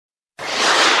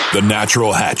The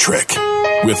Natural Hat Trick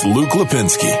with Luke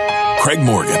Lipinski, Craig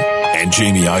Morgan, and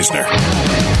Jamie Eisner.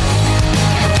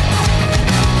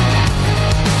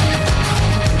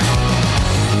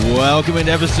 Welcome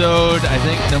into episode, I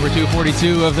think, number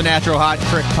 242 of the Natural Hat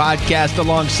Trick podcast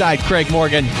alongside Craig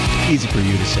Morgan. Easy for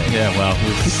you to say. Yeah, well,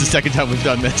 this is the second time we've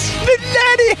done this. The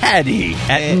Natty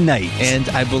at night. And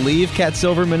I believe Cat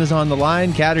Silverman is on the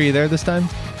line. Cat, are you there this time?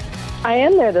 I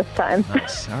am there this time.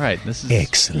 Nice. All right. This is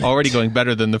excellent. Already going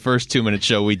better than the first 2-minute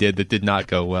show we did that did not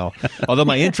go well. Although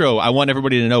my intro, I want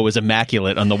everybody to know, was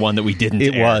immaculate on the one that we didn't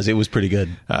air. It was pretty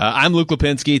good. I'm Luke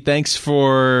Lipinski. Thanks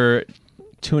for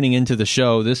tuning into the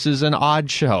show. This is an odd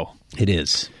show. It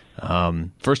is.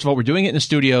 First of all, we're doing it in a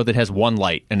studio that has one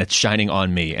light, and it's shining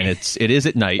on me, and it is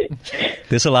at night.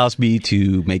 This allows me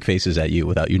to make faces at you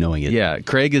without you knowing it. Yeah,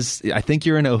 Craig is, I think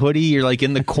you're in a hoodie. You're like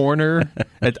in the corner.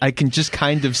 I can just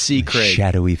kind of see Craig.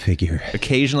 Shadowy figure.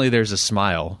 Occasionally there's a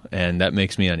smile, and that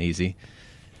makes me uneasy.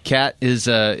 Cat is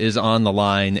on the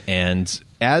line, and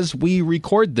as we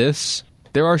record this,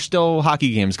 there are still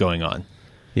hockey games going on.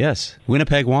 Yes.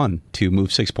 Winnipeg won to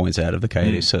move 6 points out of the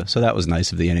Coyotes, so that was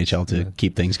nice of the NHL to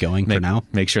keep things going for now.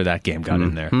 Make sure that game got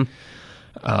in there.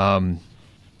 I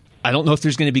don't know if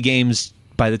there's going to be games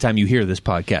by the time you hear this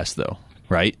podcast, though,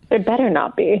 right? There better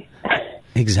not be.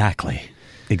 Exactly.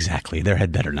 There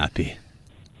had better not be.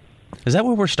 Is that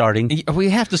where we're starting? We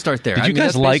have to start there. Did you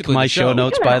guys like my show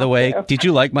notes, by the way? Did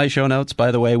you like my show notes,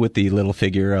 by the way, with the little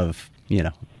figure of,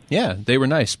 Yeah, they were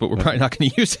nice, but we're probably not going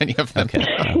to use any of them. Okay.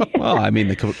 Well, I mean,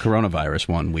 the coronavirus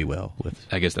one we will.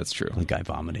 I guess that's true. The guy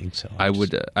vomiting. So I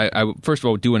would first of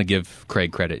all, do want to give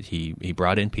Craig credit. He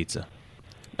brought in pizza,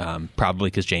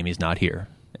 probably because Jamie's not here,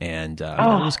 and it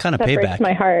was kind of that payback. Breaks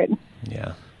my heart.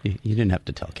 Yeah, you didn't have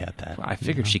to tell Kat that. I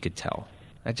figured she could tell.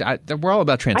 We're all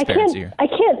about transparency here. I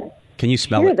can't. Can you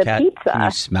smell hear it, the Kat? pizza. Can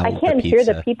you smell I can't hear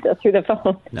the pizza through the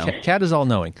phone. No, Kat is all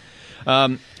knowing.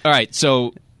 All right,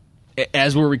 so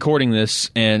as we're recording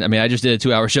this, and I mean, I just did a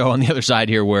 2-hour show on the other side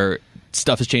here where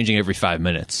stuff is changing every 5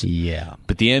 minutes. Yeah.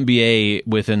 But the NBA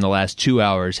within the last 2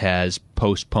 hours has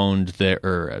postponed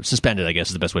suspended, I guess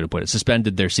is the best way to put it,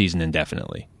 suspended their season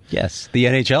indefinitely. Yes. The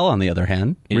NHL, on the other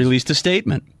hand, released a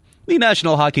statement. The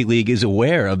National Hockey League is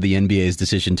aware of the NBA's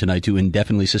decision tonight to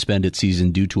indefinitely suspend its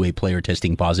season due to a player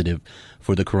testing positive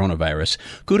for the coronavirus.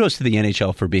 Kudos to the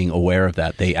NHL for being aware of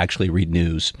that. They actually read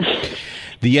news.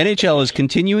 The NHL is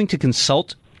continuing to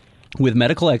consult with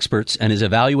medical experts and is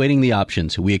evaluating the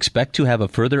options. We expect to have a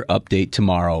further update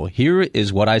tomorrow. Here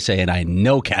is what I say, and I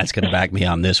know Kat's going to back me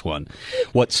on this one.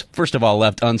 What's, first of all,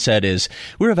 left unsaid is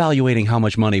we're evaluating how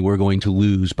much money we're going to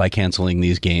lose by canceling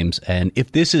these games. And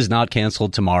if this is not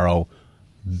canceled tomorrow,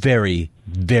 very,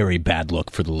 very bad look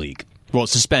for the league. Well,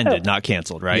 suspended, not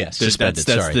canceled, right? Yes, suspended.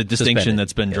 That's the distinction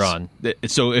that's been drawn.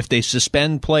 So if they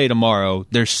suspend play tomorrow,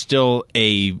 there's still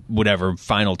a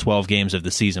final 12 games of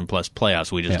the season plus playoffs.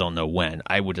 We just don't know when.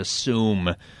 I would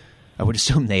assume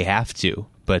they have to.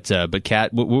 But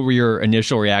Kat, what were your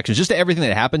initial reactions just to everything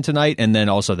that happened tonight, and then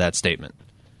also that statement?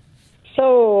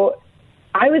 So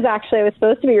I was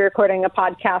supposed to be recording a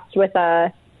podcast with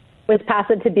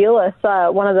Pasatabilis,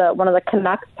 one of the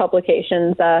Canucks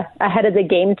publications, ahead of the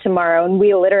game tomorrow, and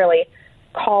we literally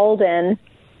called in.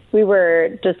 We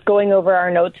were just going over our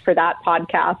notes for that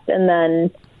podcast, and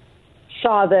then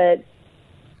saw that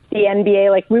the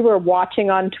NBA, we were watching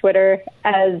on Twitter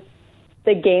as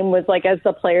the game was as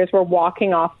the players were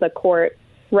walking off the court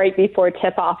right before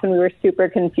tip-off, and we were super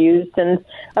confused. And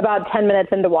about 10 minutes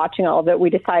into watching all of it, we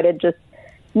decided just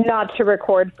not to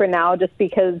record for now, just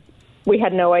because we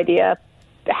had no idea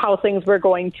how things were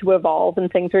going to evolve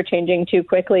and things were changing too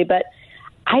quickly. But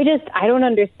I don't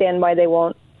understand why they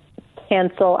won't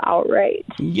cancel outright.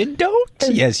 You don't?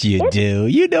 Yes, you do.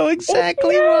 You know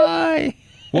exactly why.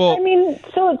 Well, I mean,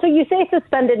 so you say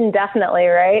suspended indefinitely,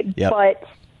 right? Yep. But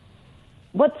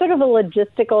what sort of a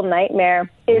logistical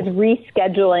nightmare is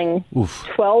rescheduling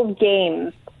 12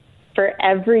 games for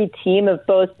every team of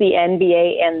both the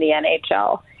NBA and the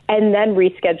NHL? And then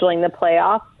rescheduling the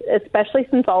playoffs, especially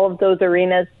since all of those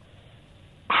arenas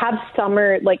have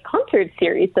summer concert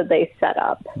series that they set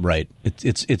up. Right.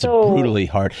 It's brutally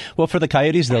hard. Well, for the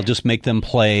Coyotes, they'll just make them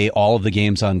play all of the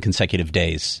games on consecutive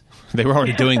days. They were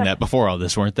already doing that before all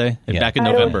this, weren't they? Yeah. Back in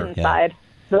November. Oceanside.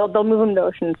 Yeah. They'll move them to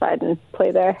Oceanside and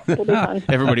play there. It'll be fun.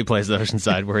 Everybody plays the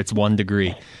Oceanside where it's 1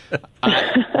 degree.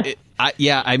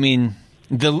 I mean,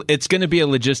 it's going to be a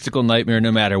logistical nightmare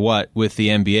no matter what with the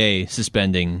NBA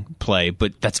suspending play,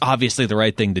 but that's obviously the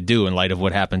right thing to do in light of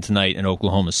what happened tonight in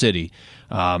Oklahoma City.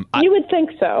 You would think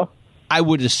so. I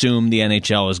would assume the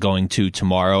NHL is going to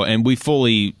tomorrow, and we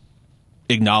fully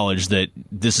acknowledge that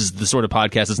this is the sort of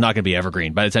podcast that's not going to be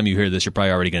evergreen. By the time you hear this, you're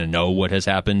probably already going to know what has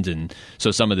happened, and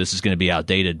so some of this is going to be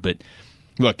outdated. But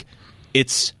look,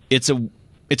 it's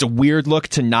a weird look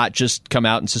to not just come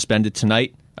out and suspend it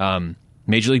tonight.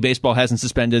 Major League Baseball hasn't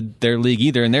suspended their league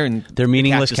either, and they're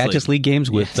meaningless Cactus League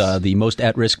games with the most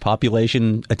at-risk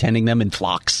population attending them in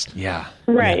flocks. Yeah.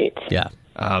 Right. Yeah.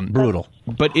 Brutal.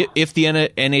 But if the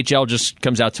NHL just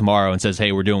comes out tomorrow and says,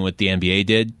 hey, we're doing what the NBA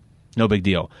did, no big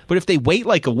deal. But if they wait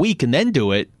like a week and then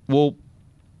do it, well,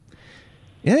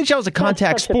 the NHL is a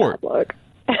contact sport. A bad look.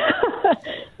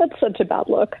 That's such a bad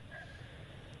look.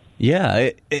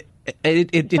 Yeah.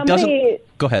 It doesn't...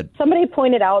 Go ahead. Somebody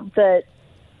pointed out that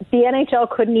the NHL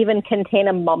couldn't even contain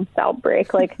a mumps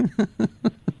outbreak. Like,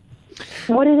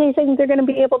 what do they think they're going to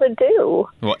be able to do?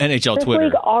 Well, NHL this Twitter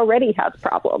league already has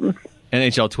problems.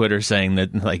 NHL Twitter saying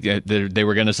that like they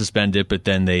were going to suspend it, but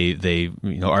then they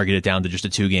argued it down to just a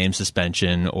 2-game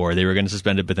suspension, or they were going to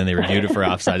suspend it, but then they reviewed it for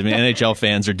offside. I mean, NHL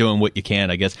fans are doing what you can,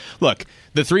 I guess. Look,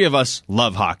 the three of us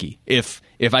love hockey. If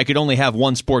I could only have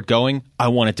one sport going, I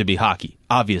want it to be hockey.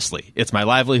 Obviously, it's my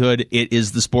livelihood. It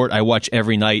is the sport I watch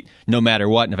every night, no matter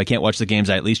what. And if I can't watch the games,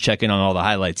 I at least check in on all the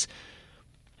highlights.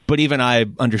 But even I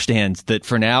understand that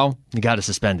for now, you got to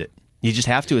suspend it. You just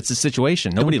have to. It's a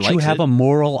situation. Nobody likes it. Don't you have a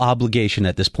moral obligation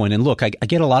at this point? And look, I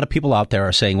get a lot of people out there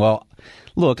are saying, well,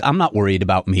 look, I'm not worried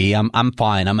about me. I'm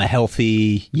fine. I'm a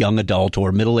healthy young adult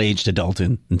or middle-aged adult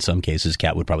in some cases.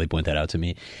 Kat would probably point that out to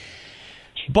me.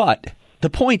 But the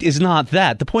point is not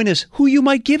that. The point is who you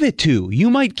might give it to.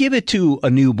 You might give it to a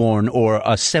newborn or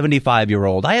a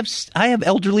 75-year-old. I have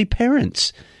elderly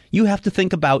parents. You have to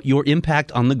think about your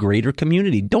impact on the greater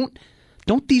community. Don't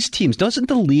these teams, doesn't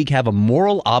the league have a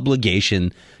moral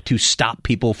obligation to stop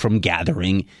people from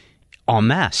gathering en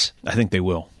masse? I think they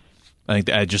will.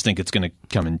 I just think it's going to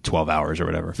come in 12 hours or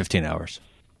whatever, 15 hours.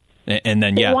 And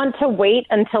then, They want to wait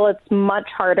until it's much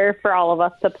harder for all of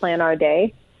us to plan our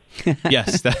day.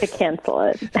 Yes. To cancel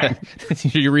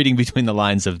it. You're reading between the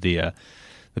lines of the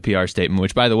PR statement,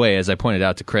 which, by the way, as I pointed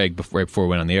out to Craig right before we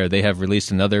went on the air, they have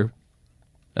released another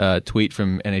tweet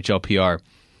from NHL PR.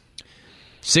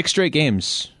 6 straight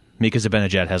games, Mika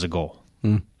Zibanejad has a goal.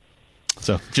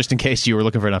 So just in case you were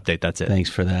looking for an update, that's it.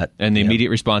 Thanks for that. And the immediate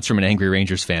response from an angry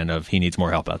Rangers fan of he needs more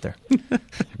help out there.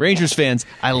 Rangers fans,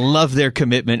 I love their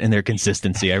commitment and their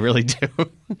consistency. I really do.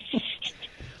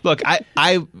 Look,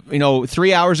 I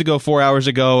 3 hours ago, 4 hours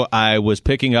ago, I was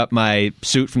picking up my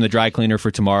suit from the dry cleaner for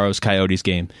tomorrow's Coyotes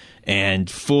game and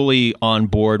fully on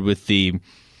board with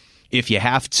if you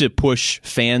have to push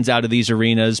fans out of these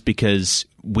arenas because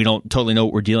we don't totally know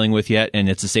what we're dealing with yet and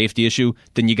it's a safety issue,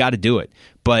 then you got to do it.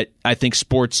 But I think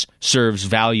sports serves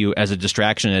value as a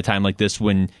distraction at a time like this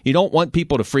when you don't want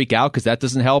people to freak out because that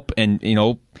doesn't help. And,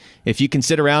 if you can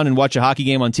sit around and watch a hockey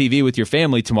game on TV with your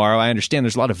family tomorrow, I understand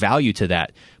there's a lot of value to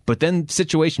that. But then the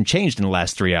situation changed in the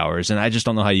last 3 hours, and I just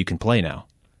don't know how you can play now.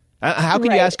 How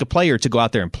can you ask a player to go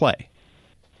out there and play?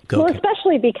 Well,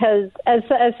 especially because, as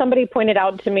somebody pointed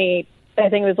out to me, I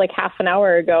think it was like half an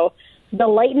hour ago, the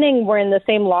Lightning were in the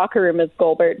same locker room as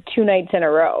Goldberg 2 nights in a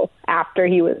row after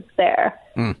he was there.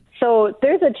 So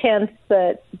there's a chance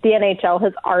that the NHL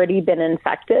has already been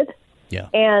infected. Yeah.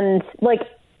 And,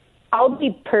 I'll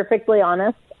be perfectly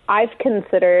honest, I've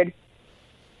considered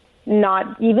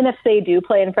not, even if they do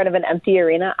play in front of an empty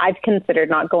arena, I've considered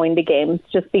not going to games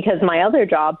just because my other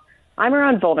job, I'm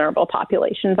around vulnerable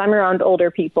populations. I'm around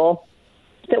older people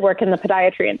that work in the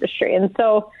podiatry industry. And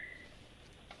so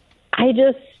I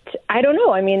don't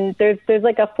know. I mean, there's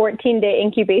like a 14-day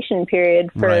incubation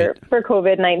period for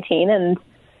COVID-19, and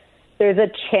there's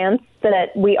a chance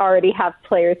that we already have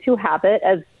players who have it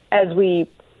as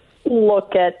we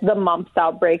look at the mumps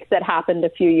outbreak that happened a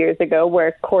few years ago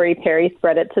where Corey Perry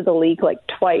spread it to the league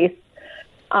twice.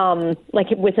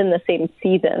 Within the same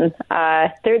season,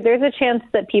 there's a chance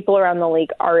that people around the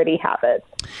league already have it.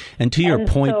 And to your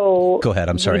point, so go ahead.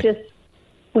 I'm sorry.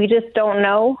 We just don't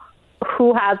know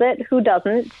who has it, who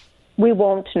doesn't. We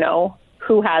won't know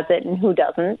who has it and who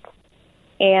doesn't.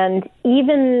 And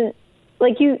even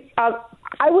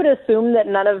I would assume that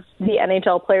none of the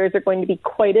NHL players are going to be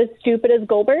quite as stupid as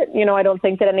Goldberg. I don't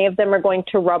think that any of them are going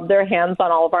to rub their hands on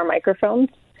all of our microphones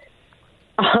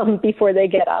before they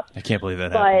get up. I can't believe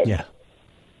that happened. Yeah.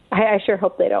 I sure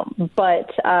hope they don't.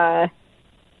 But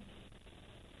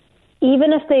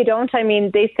even if they don't, I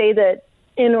mean, they say that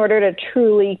in order to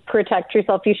truly protect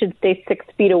yourself, you should stay 6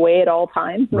 feet away at all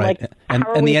times. Right. Like,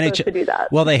 how are we supposed to do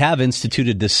that? Well, they have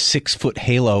instituted this 6-foot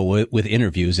halo with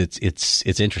interviews.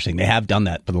 It's interesting. They have done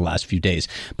that for the last few days.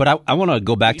 But I want to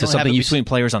go back to something between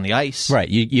players on the ice. Right.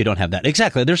 You don't have that.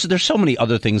 Exactly. There's so many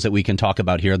other things that we can talk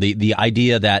about here. The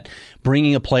idea that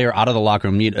bringing a player out of the locker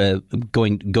room,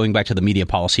 going back to the media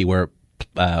policy where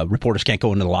reporters can't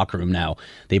go into the locker room now.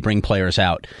 They bring players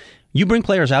out. You bring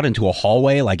players out into a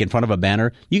hallway, like in front of a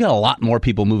banner, you got a lot more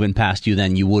people moving past you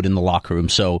than you would in the locker room.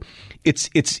 So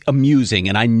it's amusing,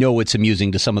 and I know it's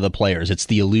amusing to some of the players. It's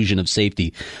the illusion of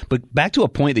safety. But back to a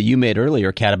point that you made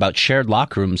earlier, Kat, about shared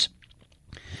locker rooms.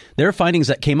 There are findings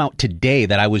that came out today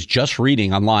that I was just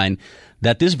reading online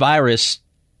that this virus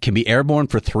can be airborne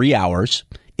for 3 hours.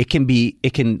 It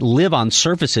can live on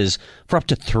surfaces for up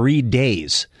to 3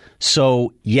 days.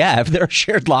 So, yeah, if there are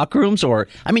shared locker rooms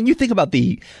you think about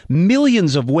the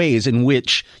millions of ways in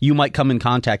which you might come in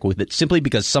contact with it simply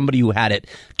because somebody who had it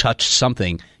touched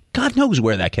something. God knows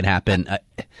where that can happen.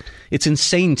 It's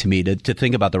insane to me to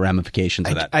think about the ramifications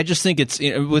of that. I just think it's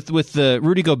with the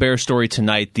Rudy Gobert story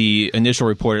tonight, the initial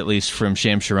report, at least from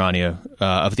Shams Charania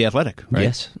of The Athletic, right?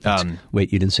 Yes.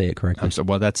 Wait, you didn't say it correctly.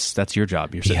 Well, that's your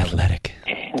job. You're The Athletic.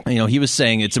 He was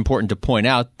saying it's important to point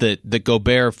out that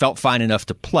Gobert felt fine enough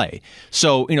to play.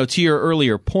 So, to your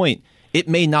earlier point, it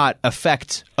may not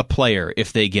affect a player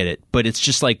if they get it, but it's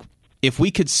just like if we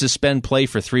could suspend play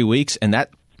for 3 weeks and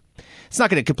that it's not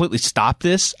going to completely stop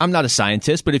this. I'm not a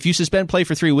scientist, but if you suspend play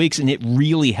for 3 weeks and it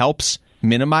really helps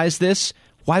minimize this,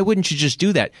 why wouldn't you just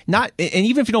do that? And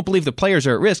even if you don't believe the players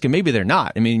are at risk, and maybe they're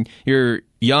not. I mean, you're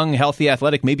young, healthy,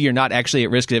 athletic. Maybe you're not actually at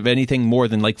risk of anything more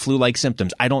than like flu-like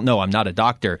symptoms. I don't know. I'm not a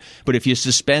doctor. But if you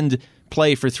suspend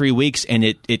play for 3 weeks and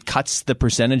it cuts the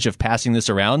percentage of passing this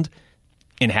around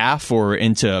in half or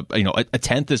into a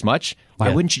tenth as much,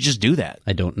 why wouldn't you just do that?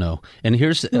 I don't know. And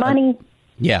here's money.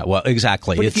 Yeah, well,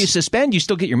 exactly. But if you suspend, you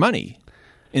still get your money,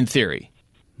 in theory.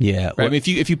 Yeah. Right? I mean,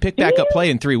 if you pick back up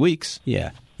play in 3 weeks. Yeah.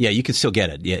 Yeah, you can still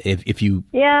get it if you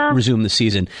resume the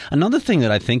season. Another thing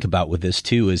that I think about with this,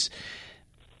 too, is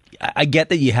I get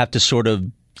that you have to sort of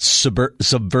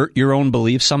subvert your own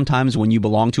beliefs sometimes when you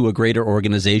belong to a greater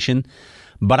organization.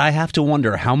 But I have to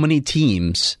wonder how many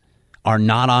teams are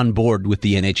not on board with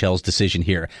the NHL's decision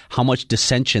here, how much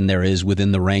dissension there is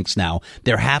within the ranks now.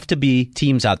 There have to be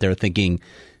teams out there thinking,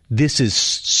 this is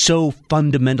so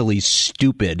fundamentally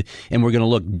stupid, and we're going to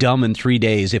look dumb in 3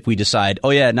 days if we decide, oh,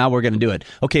 yeah, now we're going to do it.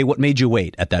 Okay, what made you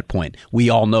wait at that point? We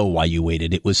all know why you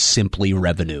waited. It was simply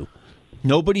revenue.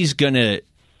 Nobody's going to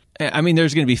 – I mean,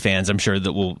 there's going to be fans, I'm sure,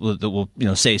 that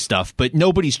will say stuff, but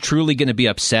nobody's truly going to be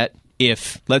upset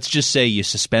if, let's just say, you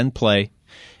suspend play,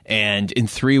 and in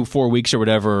 3 or 4 weeks or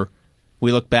whatever,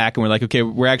 we look back and we're like, okay,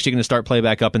 we're actually going to start play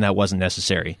back up, and that wasn't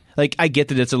necessary. Like, I get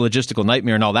that it's a logistical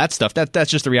nightmare and all that stuff. That's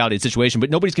just the reality of the situation.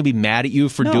 But nobody's going to be mad at you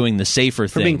for doing the safer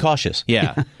thing. For being cautious.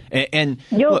 Yeah. and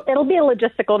it'll be a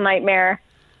logistical nightmare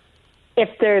if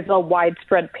there's a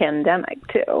widespread pandemic,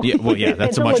 too. Yeah, well, yeah,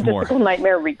 that's a much more. It's a logistical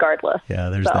nightmare regardless. Yeah,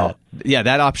 there's that. Yeah,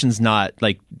 that option's not,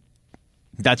 like,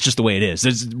 that's just the way it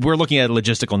is. We're looking at a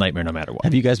logistical nightmare no matter what.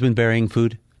 Have you guys been burying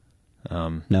food?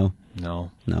 No. No.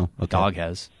 Okay. Dog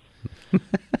has.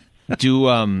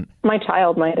 My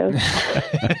child might have.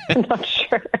 I'm not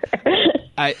sure.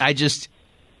 I just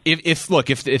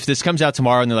if this comes out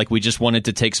tomorrow and they're like, we just wanted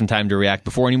to take some time to react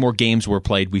before any more games were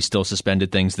played, we still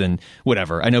suspended things, then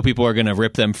whatever. I know people are going to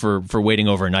rip them for waiting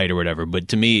overnight or whatever, but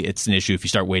to me it's an issue if you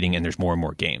start waiting and there's more and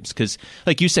more games. Because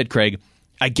like you said, Craig,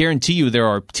 I guarantee you there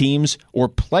are teams or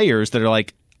players that are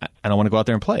like, I don't want to go out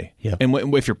there and play. Yeah. And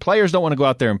if your players don't want to go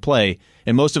out there and play,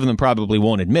 and most of them probably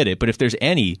won't admit it, but if there's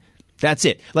any, that's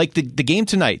it. Like the game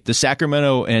tonight, the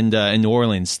Sacramento and New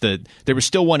Orleans, there was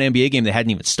still one NBA game that hadn't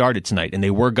even started tonight, and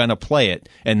they were going to play it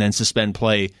and then suspend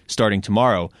play starting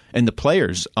tomorrow. And the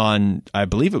players on, I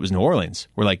believe it was New Orleans,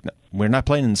 were like, we're not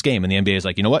playing in this game. And the NBA is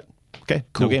like, you know what? Okay,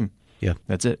 cool game. Yeah.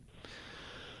 That's it.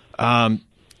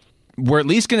 We're at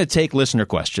least going to take listener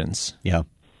questions. Yeah.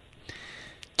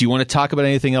 Do you want to talk about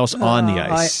anything else on the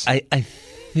ice? I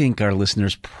think our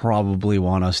listeners probably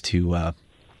want us to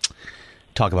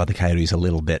talk about the Coyotes a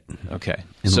little bit. Okay.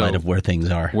 In light of where things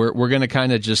are. We're going to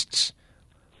kind of just...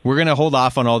 We're going to hold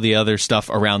off on all the other stuff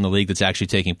around the league that's actually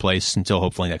taking place until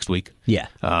hopefully next week. Yeah.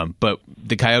 But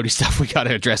the Coyote stuff, we got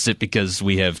to address it because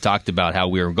we have talked about how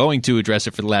we were going to address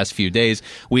it for the last few days.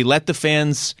 We let the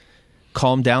fans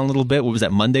calm down a little bit. What was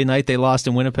that, Monday night they lost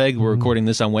in Winnipeg? We're recording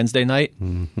this on Wednesday night.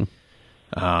 Mm-hmm.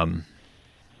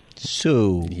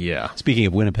 Yeah. Speaking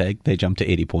of Winnipeg, they jumped to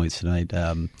 80 points tonight.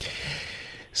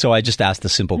 So I just asked the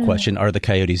simple question, are the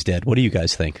Coyotes dead? What do you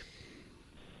guys think?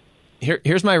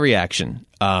 Here's my reaction.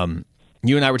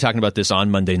 you and I were talking about this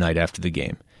on Monday night after the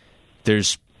game.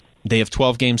 They have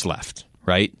 12 games left,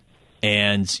 right?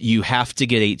 And you have to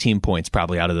get 18 points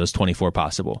probably out of those 24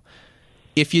 possible.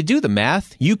 If you do the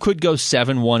math, you could go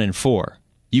 7-1-4.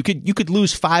 You could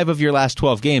lose 5 of your last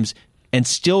 12 games and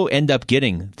still end up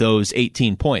getting those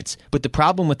 18 points. But the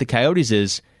problem with the Coyotes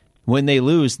is when they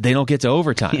lose, they don't get to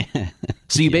overtime.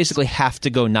 So you basically have to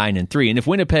go 9-3. And if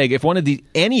Winnipeg, if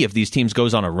any of these teams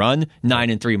goes on a run,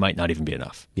 9-3 might not even be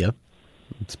enough. Yep.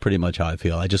 It's pretty much how I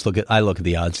feel. I look at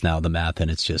the odds now, the math, and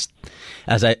it's just,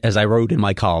 as I wrote in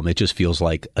my column, it just feels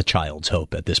like a child's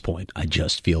hope at this point. I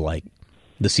just feel like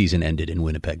the season ended in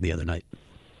Winnipeg the other night.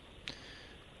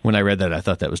 When I read that, I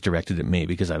thought that was directed at me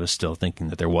because I was still thinking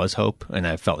that there was hope, and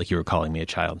I felt like you were calling me a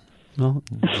child. Well,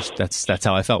 that's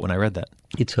how I felt when I read that.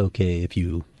 It's okay if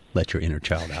you let your inner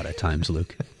child out at times,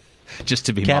 Luke. Just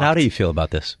to be Kat, mocked. how do you feel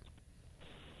about this?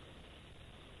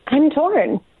 I'm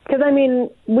torn. Because, I mean,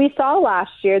 we saw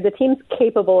last year the team's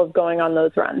capable of going on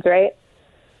those runs, right?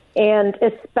 And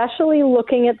especially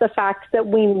looking at the fact that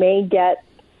we may get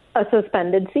a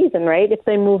suspended season, right? If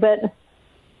they move it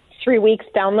 3 weeks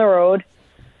down the road,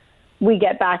 we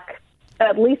get back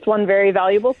at least one very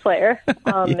valuable player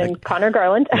in Connor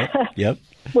Garland, Yep.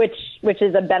 which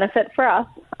is a benefit for us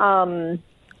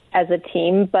as a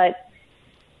team. But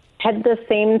at the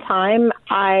same time,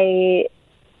 I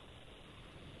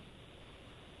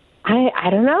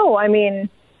don't know. I mean,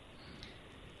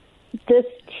 this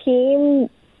team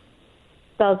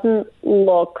doesn't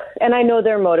look, and I know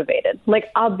they're motivated. Like,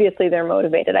 obviously they're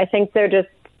motivated. I think they're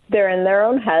in their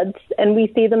own heads, and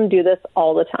we see them do this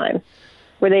all the time,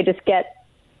 where they just get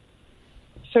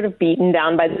sort of beaten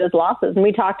down by those losses. And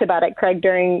we talked about it, Craig,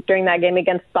 during that game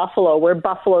against Buffalo, where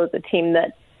Buffalo is a team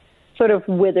that sort of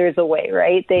withers away,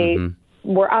 right? They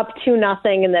were up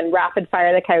 2-0, and then rapid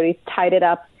fire, the Coyotes tied it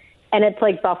up. And it's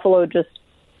like Buffalo just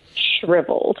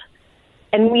shriveled.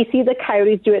 And we see the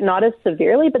Coyotes do it not as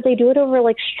severely, but they do it over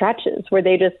like stretches where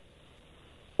they just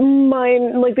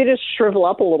they just shrivel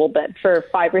up a little bit for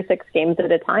 5 or 6 games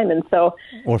at a time. And so,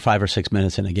 or 5 or 6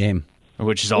 minutes in a game,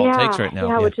 which is all it takes right now.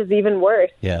 Yeah, which is even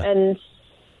worse. Yeah. And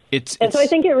so I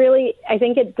think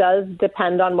it does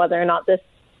depend on whether or not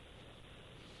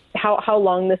how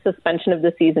long the suspension of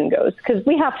the season goes, because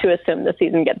we have to assume the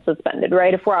season gets suspended,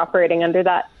 right? If we're operating under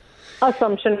that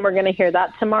assumption, we're going to hear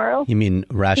that tomorrow. You mean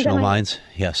rational minds?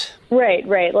 Yes. Right.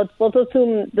 Let's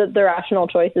assume that the rational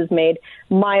choice is made.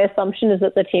 My assumption is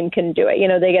that the team can do it. You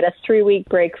know, they get a 3-week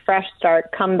break, fresh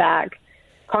start, come back.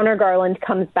 Connor Garland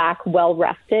comes back well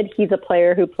rested. He's a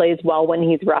player who plays well when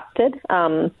he's rested.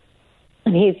 And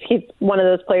he's one of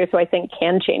those players who I think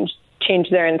can change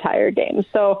their entire game.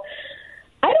 So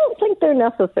I don't think they're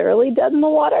necessarily dead in the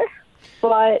water,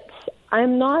 but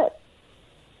I'm not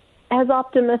as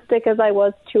optimistic as I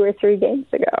was 2 or 3 games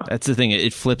ago. That's the thing.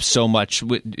 It flips so much.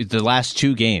 The last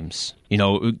 2 games, you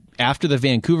know, after the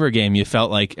Vancouver game, you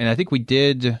felt like, and I think we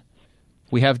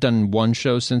have done one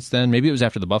show since then. Maybe it was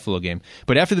after the Buffalo game.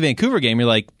 But after the Vancouver game, you're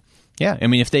like, yeah, I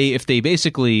mean, if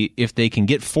they can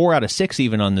get 4 out of 6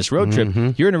 even on this road trip,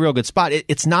 you're in a real good spot.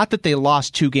 It's not that they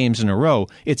lost 2 games in a row;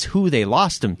 it's who they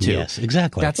lost them to. Yes,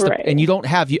 exactly. That's right. And you don't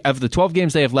have of the 12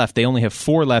 games they have left, they only have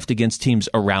 4 left against teams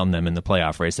around them in the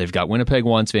playoff race. They've got Winnipeg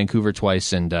once, Vancouver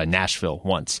twice, and Nashville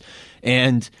once.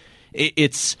 And they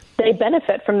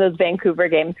benefit from those Vancouver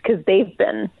games because they've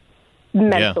been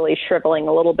mentally shriveling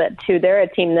a little bit too. They're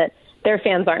a team that their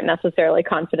fans aren't necessarily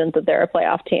confident that they're a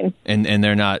playoff team. And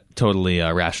they're not totally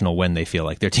rational when they feel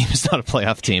like their team is not a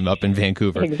playoff team up in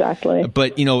Vancouver. Exactly.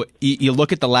 But, you know, you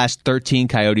look at the last 13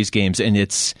 Coyotes games, and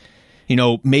it's, you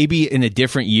know, maybe in a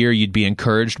different year you'd be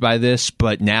encouraged by this,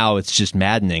 but now it's just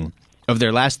maddening. Of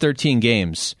their last 13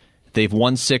 games, they've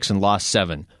won 6 and lost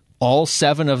 7. All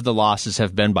 7 of the losses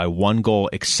have been by 1 goal,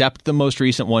 except the most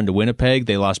recent one to Winnipeg.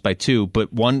 They lost by 2,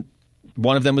 but one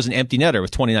of them was an empty netter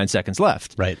with 29 seconds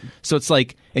left. Right. So it's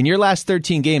like, in your last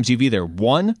 13 games, you've either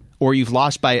won or you've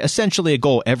lost by essentially a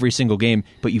goal every single game,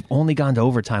 but you've only gone to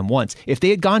overtime once. If they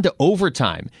had gone to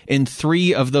overtime in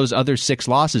 3 of those other 6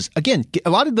 losses, again, a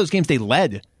lot of those games they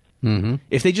led. Mm-hmm.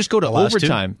 If they just go to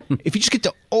overtime, if you just get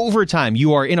to overtime,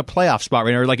 you are in a playoff spot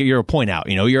right now, or like you're a point out.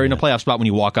 You know, you're in a playoff spot when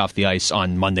you walk off the ice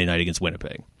on Monday night against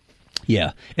Winnipeg.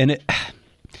 Yeah, and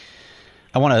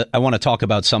I want to talk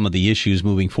about some of the issues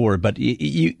moving forward, but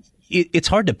it's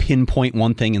hard to pinpoint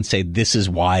one thing and say this is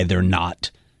why they're not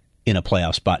in a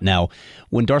playoff spot. Now,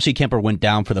 when Darcy Kemper went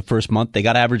down for the first month, they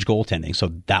got average goaltending,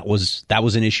 so that was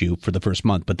an issue for the first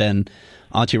month. But then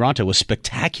Antti Raanta was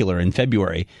spectacular in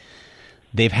February.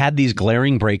 They've had these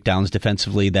glaring breakdowns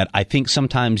defensively that I think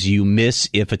sometimes you miss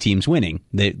if a team's winning.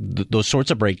 Those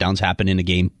sorts of breakdowns happen in a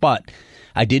game, but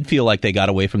I did feel like they got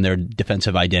away from their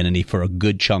defensive identity for a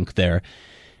good chunk there.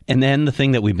 And then the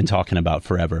thing that we've been talking about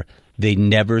forever, they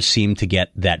never seem to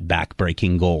get that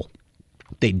back-breaking goal.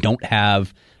 They don't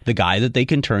have the guy that they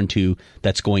can turn to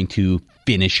that's going to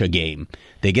finish a game.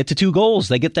 They get to 2 goals.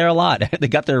 They get there a lot. They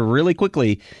got there really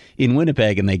quickly in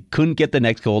Winnipeg, and they couldn't get the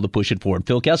next goal to push it forward.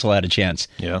 Phil Kessel had a chance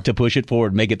to push it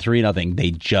forward, make it 3-0.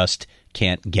 They just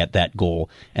can't get that goal,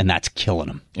 and that's killing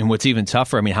them. And what's even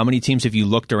tougher, I mean, how many teams have you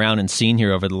looked around and seen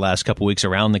here over the last couple weeks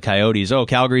around the Coyotes? Oh,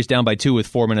 Calgary's down by 2 with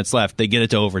 4 minutes left. They get it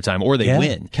to overtime, or they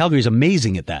win. Calgary's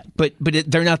amazing at that. But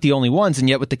they're not the only ones, and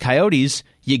yet with the Coyotes,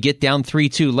 you get down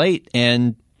 3-2 late,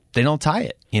 and they don't tie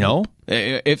it, you know?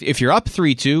 If you're up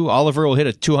 3-2, Oliver will hit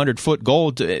a 200-foot goal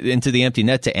into the empty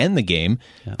net to end the game.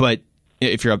 Yeah. But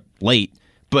if you're up late,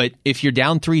 but if you're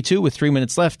down 3-2 with 3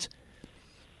 minutes left,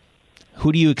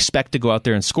 who do you expect to go out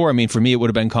there and score? I mean, for me, it would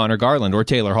have been Connor Garland or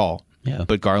Taylor Hall. Yeah.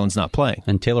 But Garland's not playing.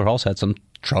 And Taylor Hall's had some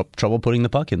trouble putting the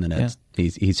puck in the net. Yeah.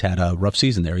 He's had a rough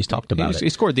season there. He's talked about it. He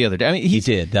scored the other day. I mean, he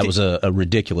did. That was a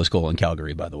ridiculous goal in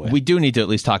Calgary, by the way. We do need to at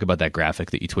least talk about that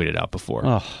graphic that you tweeted out before.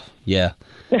 Oh, yeah.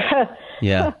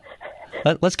 Yeah.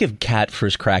 Let's give Cat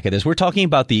first crack at this. We're talking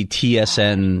about the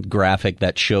TSN graphic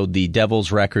that showed the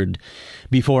Devils' record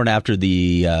before and after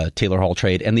the Taylor Hall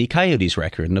trade and the Coyotes'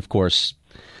 record. And, of course,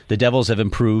 the Devils have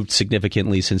improved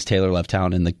significantly since Taylor left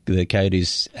town, and the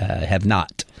Coyotes have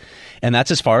not. And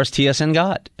that's as far as TSN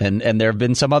got. And there have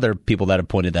been some other people that have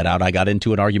pointed that out. I got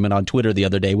into an argument on Twitter the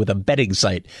other day with a betting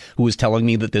site who was telling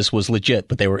me that this was legit,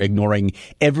 but they were ignoring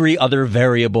every other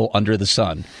variable under the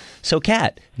sun. So,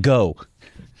 Cat, go.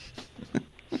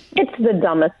 It's the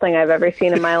dumbest thing I've ever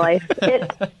seen in my life.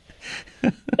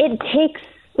 It takes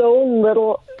so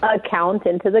little account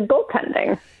into the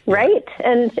goaltending, right?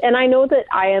 And I know that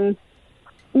I am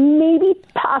maybe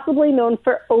possibly known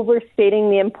for overstating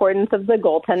the importance of the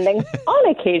goaltending on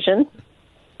occasion,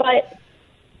 but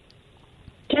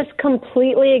just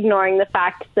completely ignoring the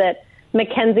fact that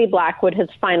Mackenzie Blackwood has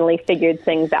finally figured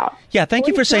things out. Yeah, thank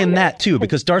you for saying that, too,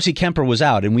 because Darcy Kemper was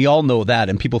out, and we all know that,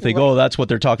 and people think, oh, that's what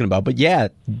they're talking about. But, yeah,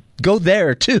 go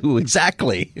there, too,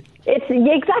 exactly.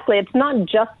 Exactly. It's not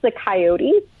just the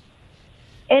Coyotes,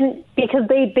 and because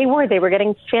they were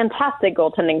getting fantastic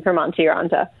goaltending from Monty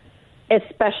Ranta,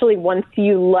 especially once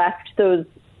you left those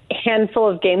handful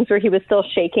of games where he was still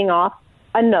shaking off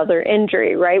another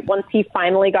injury, right? Once he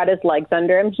finally got his legs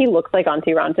under him, he looks like Antti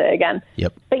Ranta again.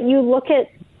 Yep. But you look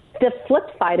at the flip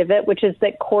side of it, which is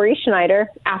that Corey Schneider,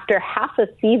 after half a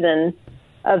season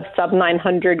of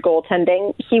sub-900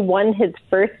 goaltending, he won his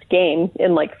first game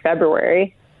in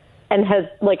February and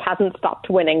hasn't stopped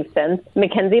winning since.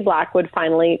 Mackenzie Blackwood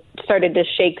finally started to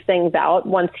shake things out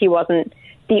once he wasn't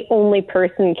the only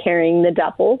person carrying the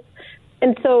Devils.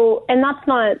 And that's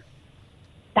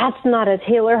not a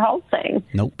Taylor Hall thing.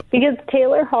 Nope. Because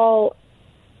Taylor Hall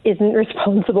isn't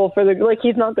responsible for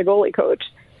he's not the goalie coach.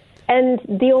 And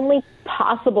the only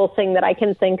possible thing that I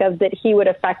can think of that he would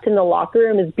affect in the locker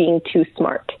room is being too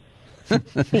smart.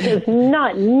 Because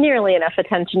not nearly enough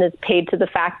attention is paid to the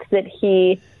fact that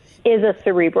he is a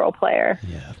cerebral player.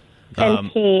 Yeah. And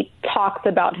he talks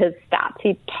about his stats.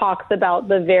 He talks about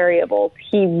the variables.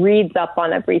 He reads up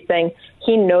on everything.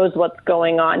 He knows what's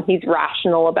going on. He's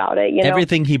rational about it.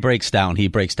 Everything he breaks down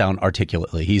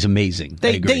articulately. He's amazing.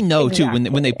 They know, too,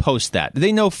 when they post that.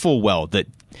 They know full well that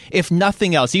if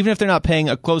nothing else, even if they're not paying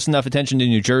a close enough attention to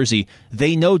New Jersey,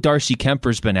 they know Darcy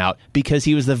Kemper's been out because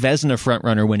he was the Vezina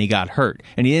frontrunner when he got hurt.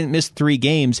 And he didn't miss 3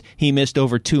 games. He missed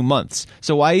over 2 months.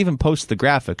 So why even post the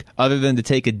graphic other than to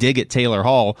take a dig at Taylor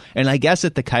Hall? And I guess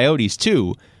at the Coyotes,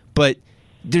 too. But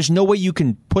there's no way you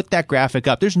can put that graphic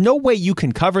up. There's no way you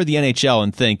can cover the NHL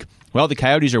and think, well, the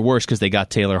Coyotes are worse because they got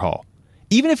Taylor Hall.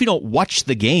 Even if you don't watch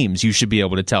the games, you should be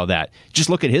able to tell that. Just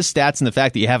look at his stats and the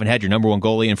fact that you haven't had your number 1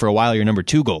 goalie and for a while your number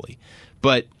 2 goalie.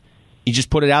 But you just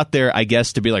put it out there, I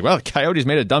guess, to be like, well, the Coyotes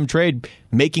made a dumb trade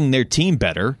making their team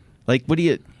better. What do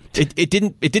you... It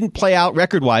didn't play out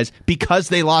record-wise because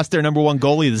they lost their number 1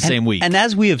 goalie the same week. And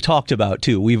as we have talked about,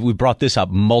 too, we've brought this up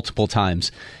multiple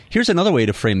times. Here's another way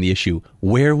to frame the issue.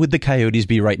 Where would the Coyotes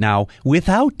be right now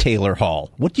without Taylor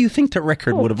Hall? What do you think the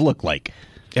record would have looked like?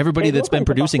 Everybody that's been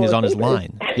producing is on his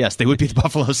line. Yes, they would be the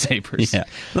Buffalo Sabres. Yeah.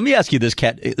 Let me ask you this,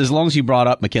 Kat. As long as you brought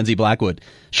up Mackenzie Blackwood,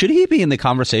 should he be in the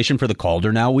conversation for the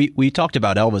Calder now? We talked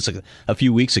about Elvis a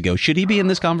few weeks ago. Should he be in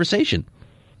this conversation?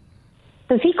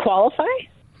 Does he qualify?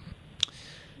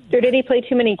 Or did he play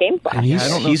too many games last year?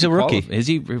 He's a rookie. Is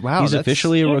he? Wow, he's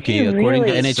officially a rookie, according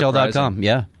to NHL.com.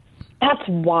 Yeah. That's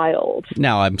wild.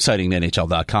 Now, I'm citing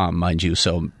NHL.com, mind you,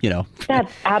 so,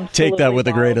 That's absolutely take that with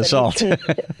a grain of wild.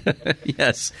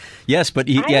 salt. Yes, but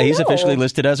he's officially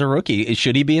listed as a rookie.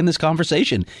 Should he be in this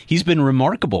conversation? He's been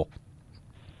remarkable.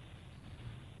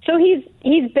 So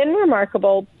he's been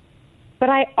remarkable, but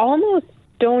I almost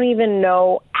don't even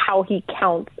know how he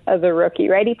counts as a rookie,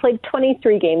 right? He played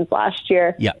 23 games last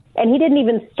year, and he didn't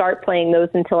even start playing those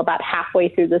until about halfway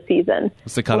through the season.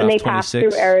 What's the cutoff, when they 26? passed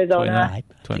through Arizona.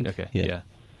 20, okay, yeah.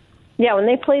 Yeah, when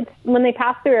they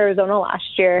passed through Arizona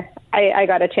last year, I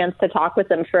got a chance to talk with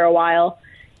him for a while,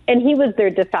 and he was their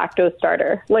de facto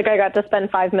starter. Like, I got to spend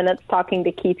 5 minutes talking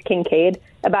to Keith Kincaid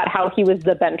about how he was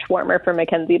the bench warmer for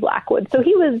Mackenzie Blackwood. So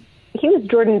he was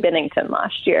Jordan Binnington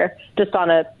last year, just on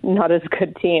a not as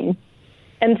good team.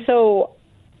 And so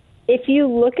if you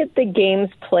look at the games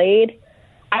played,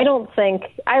 I love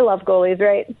goalies,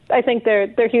 right? I think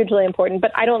they're hugely important,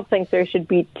 but I don't think there should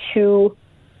be two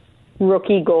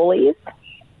rookie goalies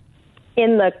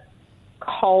in the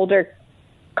Calder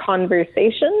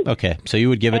conversation. Okay, so you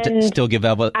would give it still give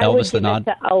Elvis the nod?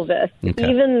 I would give it to Elvis,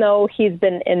 okay. Even though he's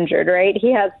been injured, right?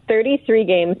 He has 33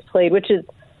 games played, which is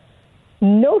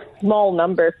no small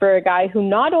number for a guy who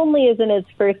not only is in his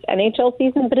first NHL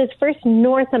season, but his first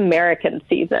North American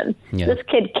season. Yeah. This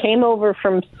kid came over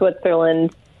from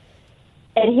Switzerland,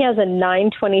 and he has a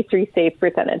 .923 save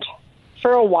percentage.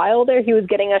 For a while there, he was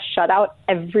getting a shutout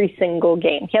every single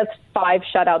game. He has 5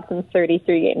 shutouts in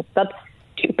 33 games. That's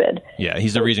stupid. Yeah,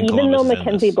 he's the reason even Columbus though is in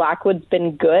Mackenzie this. Blackwood's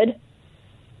been good,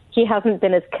 he hasn't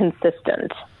been as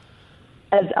consistent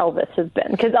as Elvis has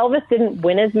been. Because Elvis didn't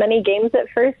win as many games at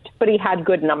first, but he had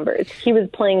good numbers. He was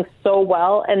playing so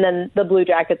well, and then the Blue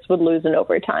Jackets would lose in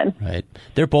overtime. Right.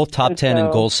 They're both top 10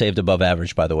 in goals saved above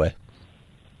average, by the way.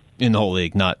 In the whole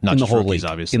league, not in just the whole rookies,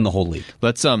 league. obviously. In the whole league.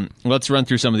 Let's run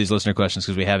through some of these listener questions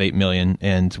because we have 8 million,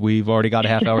 and we've already got a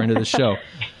half hour into the show.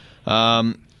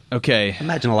 Okay.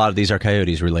 Imagine a lot of these are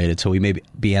Coyotes related, so we may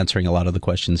be answering a lot of the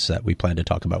questions that we plan to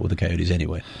talk about with the Coyotes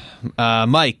anyway.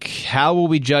 Mike, how will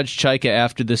we judge Chaika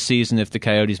after this season if the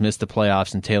Coyotes miss the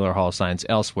playoffs and Taylor Hall signs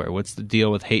elsewhere? What's the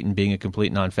deal with Hayton being a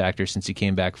complete non-factor since he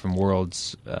came back from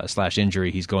Worlds /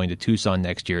 injury? He's going to Tucson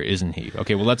next year, isn't he?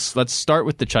 Okay, well, let's start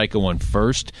with the Chaika one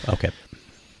first. Okay.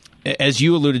 As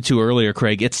you alluded to earlier,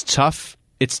 Craig, it's tough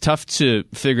to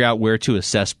figure out where to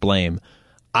assess blame.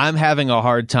 I'm having a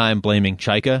hard time blaming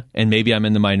Chaika, and maybe I'm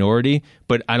in the minority,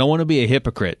 but I don't want to be a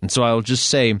hypocrite. And so I'll just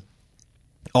say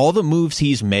all the moves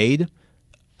he's made,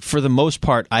 for the most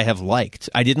part, I have liked.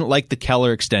 I didn't like the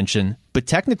Keller extension, but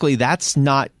technically that's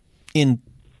not in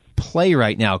play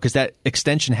right now because that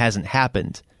extension hasn't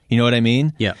happened. You know what I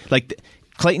mean? Yeah. Like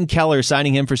Clayton Keller,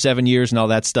 signing him for 7 years and all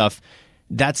that stuff,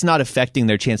 that's not affecting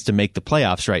their chance to make the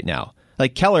playoffs right now.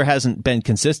 Like, Keller hasn't been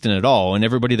consistent at all, and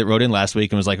everybody that wrote in last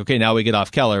week and was like, okay, now we get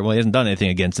off Keller. Well, he hasn't done anything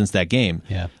again since that game.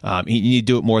 Yeah. You need to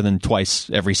do it more than twice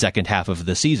every second half of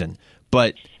the season.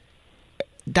 But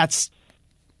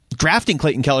drafting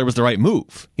Clayton Keller was the right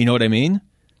move. You know what I mean?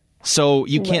 So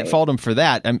you can't fault him for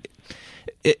that.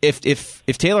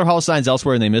 If Taylor Hall signs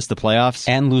elsewhere and they miss the playoffs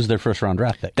and lose their first-round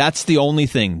draft pick, that's the only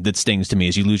thing that stings to me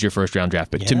is you lose your first-round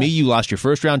draft pick. Yeah. To me, you lost your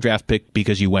first-round draft pick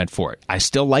because you went for it. I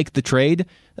still like the trade.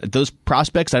 Those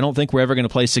prospects, I don't think we're ever going to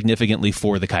play significantly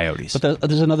for the Coyotes. But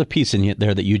there's another piece in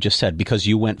there that you just said, because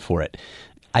you went for it.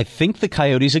 I think the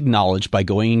Coyotes acknowledged by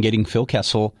going and getting Phil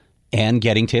Kessel and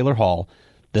getting Taylor Hall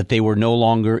that they were no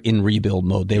longer in rebuild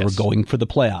mode. They were going for the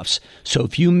playoffs. So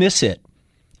if you miss it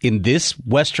in this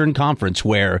Western Conference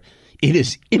where it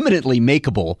is imminently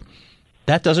makeable,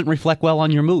 that doesn't reflect well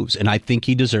on your moves. And I think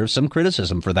he deserves some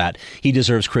criticism for that. He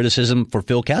deserves criticism for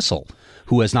Phil Kessel,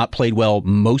 who has not played well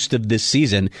most of this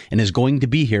season and is going to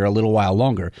be here a little while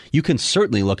longer. You can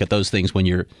certainly look at those things when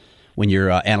you're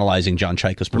analyzing John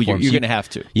Chaika's performance. You're going to have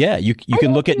to. Yeah, you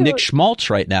can look at Nick Schmaltz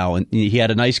right now, and he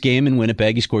had a nice game in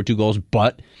Winnipeg. He scored 2 goals,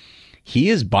 but he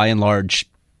is by and large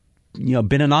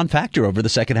been a non-factor over the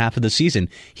second half of the season.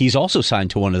 He's also signed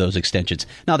to one of those extensions.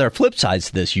 Now, there are flip sides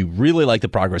to this. You really like the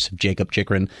progress of Jacob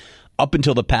Chychrun. Up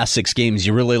until the past 6 games,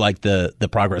 you really like the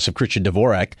progress of Christian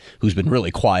Dvorak, who's been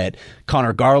really quiet.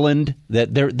 Connor Garland.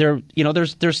 That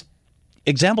there's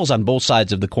examples on both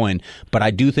sides of the coin, but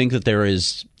I do think that there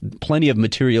is plenty of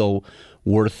material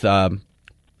worth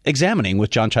examining with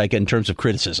John Chaika in terms of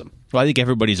criticism. Well, I think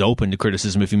everybody's open to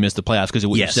criticism if you miss the playoffs because of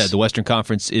what you said. The Western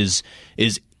Conference is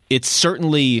it's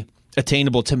certainly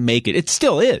attainable to make it. It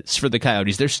still is for the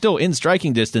Coyotes. They're still in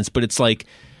striking distance, but it's like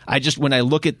when I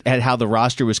look at how the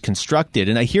roster was constructed,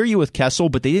 and I hear you with Kessel,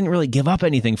 but they didn't really give up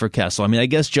anything for Kessel. I mean, I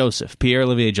guess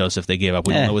Pierre-Olivier Joseph, they gave up.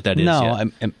 We don't know what that is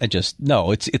yet.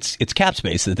 It's cap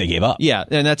space that they gave up. Yeah,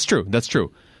 and that's true. That's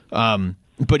true.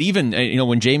 But even,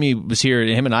 when Jamie was here,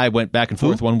 him and I went back and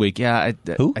forth one week. Yeah,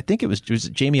 I think was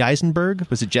it Jamie Eisenberg?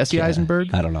 Was it Jesse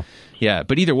Eisenberg? I don't know. Yeah,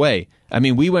 but either way, I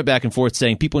mean, we went back and forth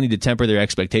saying people need to temper their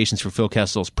expectations for Phil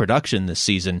Kessel's production this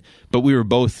season, but we were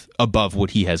both above what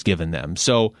he has given them.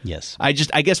 So yes. I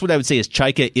guess what I would say is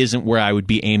Chaika isn't where I would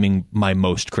be aiming my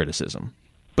most criticism.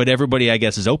 But everybody, I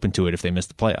guess, is open to it if they miss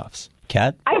the playoffs.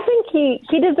 Kat? I think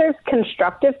he deserves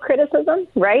constructive criticism,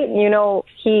 right?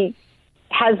 He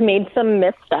has made some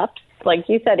missteps. Like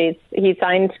you said, he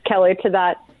signed Keller to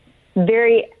that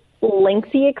very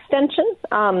lengthy extension.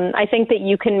 I think that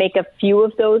you can make a few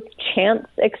of those chance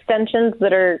extensions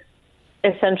that are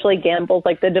essentially gambles,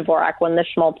 like the Dvorak one, the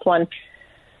Schmaltz one,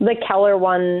 the Keller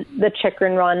one, the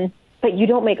Chychrun one, but you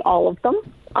don't make all of them.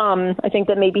 I think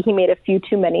that maybe he made a few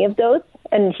too many of those,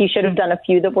 and he should have done a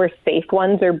few that were safe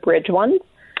ones or bridge ones.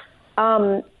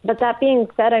 But that being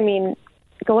said, I mean,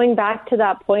 going back to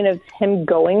that point of him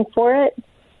going for it,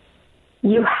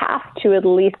 you have to at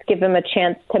least give him a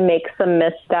chance to make some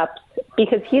missteps,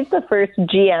 because he's the first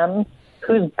GM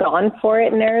who's gone for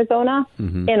it in Arizona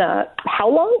in how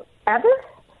long? Ever?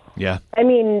 Yeah. I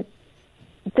mean,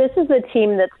 this is a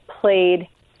team that's played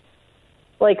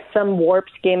like some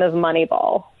warped game of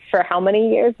Moneyball for how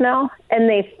many years now? And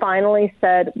they finally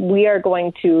said, we are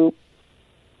going to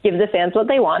give the fans what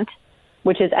they want,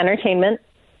 which is entertainment.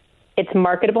 It's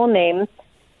marketable names.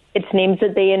 It's names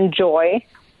that they enjoy.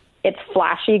 It's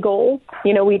flashy goals.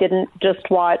 We didn't just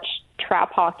watch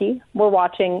trap hockey. We're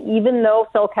watching, even though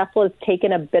Phil Kessel has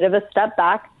taken a bit of a step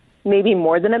back, maybe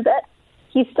more than a bit,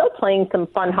 he's still playing some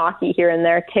fun hockey here and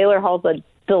there. Taylor Hall's a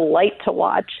delight to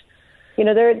watch.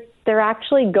 They're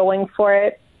actually going for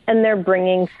it, and they're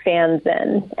bringing fans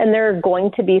in. And there are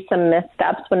going to be some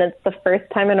missteps when it's the first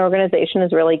time an organization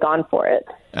has really gone for it.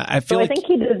 I think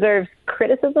he deserves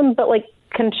criticism, but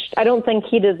I don't think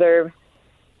he deserves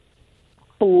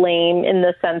blame in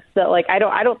the sense that I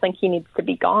don't think he needs to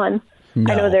be gone.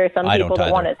 No, I know there are some people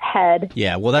that want his head.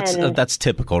 Yeah, well, that's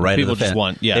typical, right? People just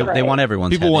want, they want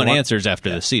everyone's people head. want answers after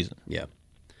this season. Yeah.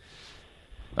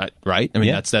 Right? I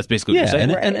mean, that's basically what you're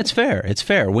saying. And it's fair. It's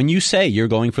fair. When you say you're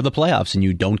going for the playoffs and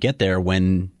you don't get there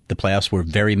when the playoffs were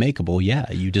very makeable,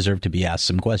 you deserve to be asked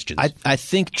some questions. I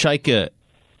think Chaika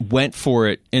went for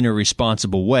it in a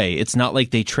responsible way. It's not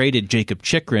like they traded Jacob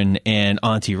Chychrun and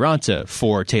Antti Raanta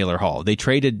for Taylor Hall. They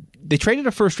traded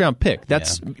a first-round pick.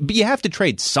 But you have to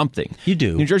trade something. You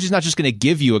do. New Jersey's not just going to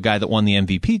give you a guy that won the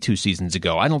MVP 2 seasons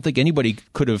ago. I don't think anybody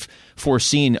could have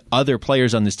foreseen other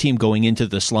players on this team going into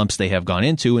the slumps they have gone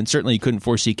into, and certainly you couldn't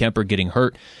foresee Kemper getting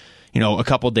hurt, a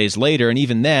couple days later. And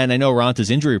even then, I know Ranta's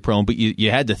injury-prone, but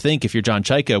you had to think, if you're John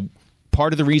Chaika,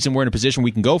 part of the reason we're in a position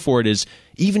we can go for it is,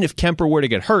 even if Kemper were to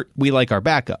get hurt, we like our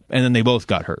backup. And then they both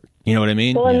got hurt. You know what I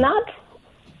mean? Well, and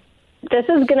this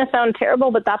is going to sound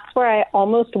terrible, but that's where I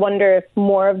almost wonder if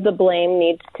more of the blame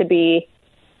needs to be,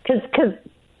 because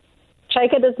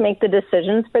Chaika does make the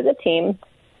decisions for the team,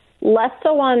 less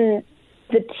so on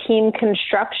the team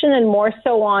construction and more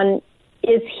so on,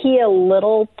 is he a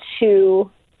little too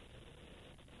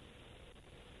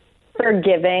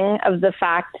forgiving of the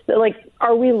fact that,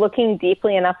 are we looking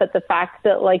deeply enough at the fact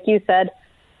that, like you said,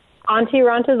 Antti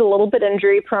Raanta is a little bit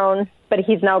injury prone, but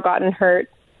he's now gotten hurt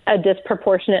a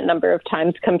disproportionate number of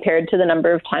times compared to the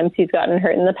number of times he's gotten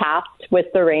hurt in the past with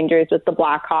the Rangers, with the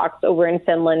Blackhawks, over in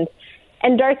Finland.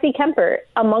 And Darcy Kemper,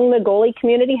 among the goalie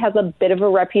community, has a bit of a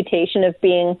reputation of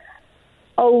being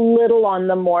a little on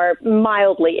the more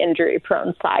mildly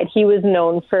injury-prone side. He was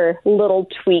known for little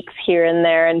tweaks here and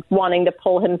there and wanting to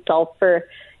pull himself for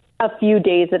a few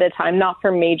days at a time, not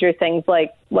for major things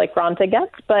like Raanta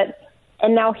gets,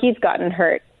 and now he's gotten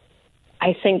hurt.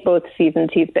 I think both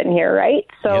seasons he's been here, right?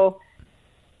 So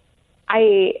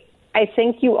yep. I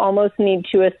think you almost need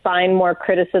to assign more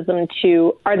criticism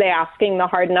to, are they asking the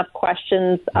hard enough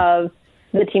questions of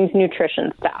the team's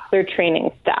nutrition staff, their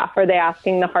training staff? Are they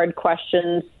asking the hard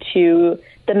questions to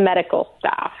the medical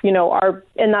staff?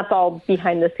 And that's all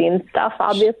behind the scenes stuff,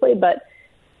 obviously, but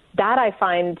that I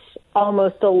find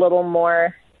almost a little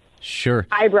more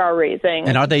eyebrow raising.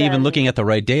 And are they even looking at the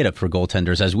right data for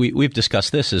goaltenders? As we've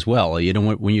discussed this as well.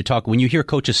 When you hear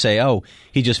coaches say, "Oh,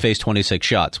 he just faced 26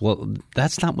 shots," well,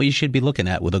 that's not what you should be looking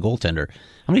at with a goaltender.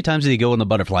 How many times did he go in the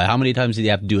butterfly? How many times did he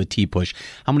have to do a T-push?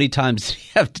 How many times did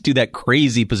he have to do that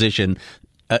crazy position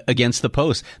against the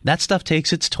post? That stuff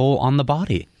takes its toll on the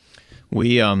body.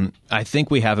 I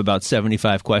think we have about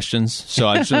 75 questions. So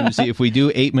I just want to see if we do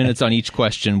 8 minutes on each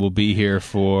question, we'll be here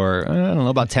for, I don't know,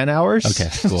 about 10 hours. Okay,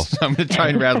 cool. So I'm going to try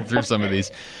and rattle through some of these.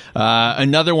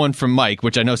 Another one from Mike,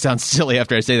 which I know sounds silly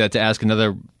after I say that, to ask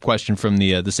another question from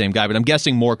the same guy, but I'm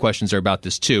guessing more questions are about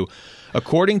this too.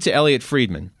 According to Elliot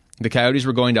Friedman, The Coyotes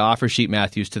were going to offer sheet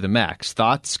Matthews to the max.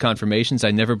 Thoughts, confirmations?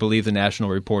 I never believe the national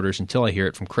reporters until I hear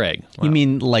it from Craig. Wow. You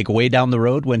mean like way down the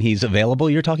road when he's available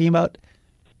you're talking about?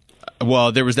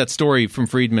 Well, there was that story from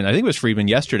Friedman. I think it was Friedman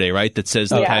yesterday, right? That says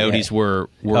the Coyotes were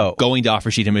going to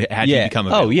offer sheet him had he become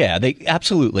available. Oh, yeah. They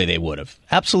would have.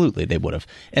 Absolutely, they would have.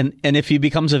 And if he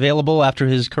becomes available after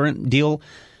his current deal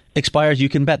expires, you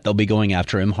can bet they'll be going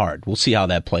after him hard. We'll see how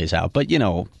that plays out. But,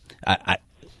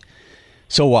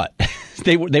 so what?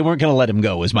 They weren't going to let him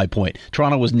go, is my point.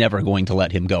 Toronto was never going to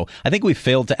let him go. I think we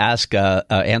failed to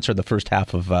answer the first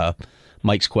half of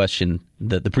Mike's question,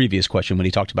 the previous question when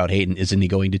he talked about Hayden. Isn't he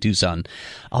going to Tucson?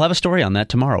 I'll have a story on that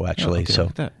tomorrow, actually.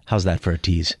 So how's that for a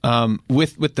tease?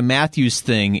 With the Matthews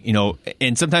thing,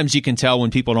 and sometimes you can tell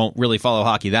when people don't really follow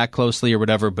hockey that closely or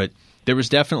whatever, but there was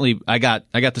definitely, I got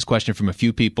this question from a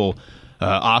few people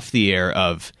off the air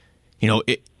of,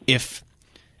 if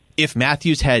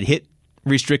Matthews had hit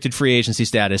restricted free agency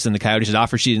status and the Coyotes had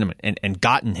offered him and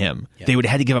gotten him, they would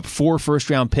have had to give up 4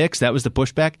 first-round picks. That was the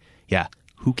pushback. Yeah,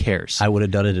 who cares? I would have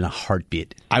done it in a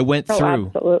heartbeat. I went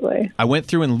through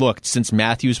and looked since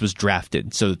Matthews was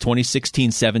drafted. So the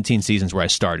 2016-17 seasons where I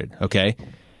started, okay?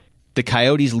 The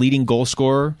Coyotes' leading goal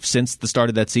scorer since the start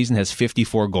of that season has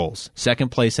 54 goals. Second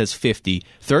place has 50.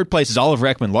 Third place is Oliver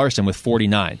Ekman-Larsson with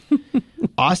 49.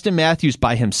 Austin Matthews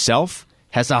by himself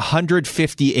has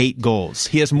 158 goals.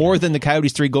 He has more than the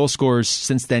Coyotes' 3 goal scorers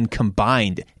since then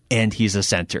combined, and he's a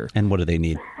center. And what do they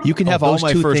need? You can have all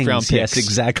my first-round picks. Yes,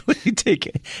 exactly.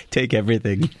 Take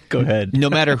everything. Go ahead. No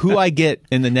matter who I get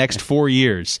in the next 4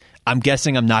 years, I'm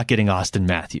guessing I'm not getting Austin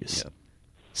Matthews. Yep.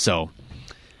 So,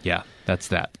 yeah, that's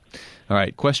that. All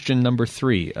right, question number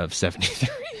 3 of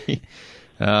 73.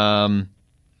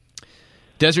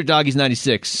 Desert Doggies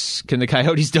 96. Can the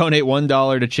Coyotes donate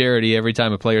 $1 to charity every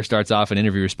time a player starts off an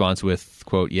interview response with,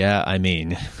 quote, yeah, I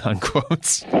mean,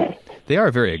 unquotes? They are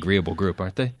a very agreeable group,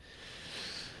 aren't they?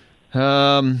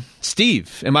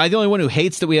 Steve, am I the only one who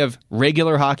hates that we have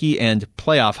regular hockey and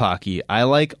playoff hockey? I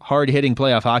like hard-hitting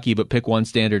playoff hockey, but pick one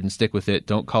standard and stick with it.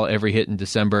 Don't call every hit in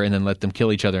December and then let them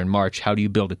kill each other in March. How do you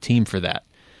build a team for that?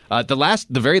 The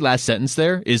very last sentence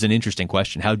there is an interesting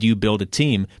question. How do you build a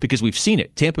team? Because we've seen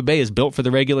it. Tampa Bay is built for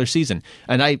the regular season.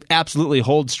 And I absolutely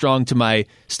hold strong to my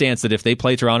stance that if they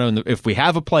play Toronto, if we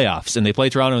have a playoffs and they play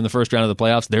Toronto in the first round of the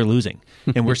playoffs, they're losing.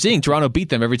 And we're seeing Toronto beat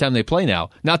them every time they play now.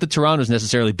 Not that Toronto's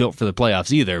necessarily built for the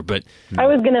playoffs either, but... I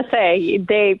was going to say,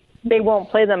 they won't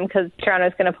play them because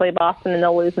Toronto's going to play Boston and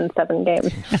they'll lose in 7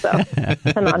 games. So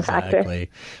it's a non-factor. Exactly.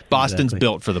 Boston's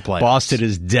built for the playoffs. Boston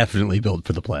is definitely built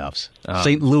for the playoffs.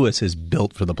 St. Louis is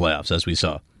built for the playoffs, as we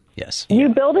saw. Yes. You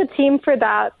build a team for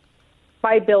that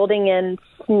by building in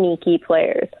sneaky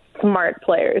players, smart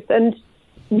players. And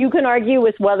you can argue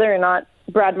with whether or not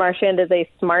Brad Marchand is a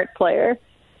smart player,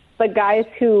 but guys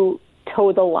who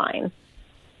toe the line,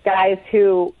 guys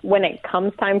who, when it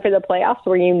comes time for the playoffs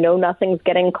where nothing's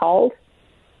getting called,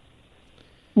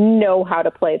 know how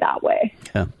to play that way.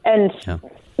 Yeah. And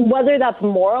whether that's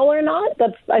moral or not,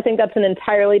 I think that's an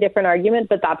entirely different argument,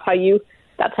 but that's how you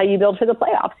build for the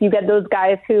playoffs. You get those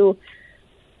guys who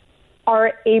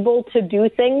are able to do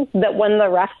things that when the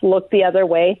refs look the other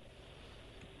way,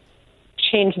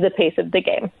 change the pace of the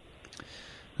game.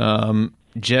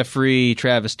 Jeffrey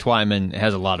Travis Twyman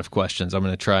has a lot of questions. I'm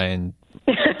going to try and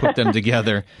put them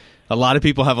together. A lot of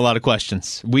people have a lot of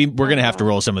questions. We're going to have to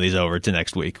roll some of these over to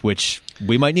next week, which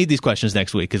we might need these questions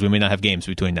next week because we may not have games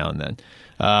between now and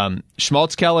then.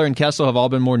 Schmaltz, Keller, and Kessel have all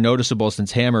been more noticeable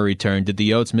since Hammer returned. Did the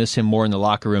Yotes miss him more in the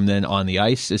locker room than on the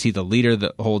ice? Is he the leader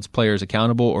that holds players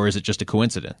accountable, or is it just a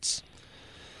coincidence?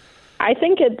 I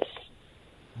think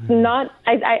it's not.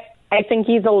 I think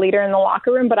he's a leader in the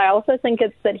locker room, but I also think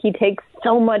it's that he takes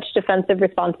so much defensive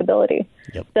responsibility.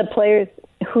 Yep. The players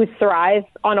who thrive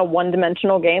on a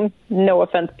one-dimensional game, no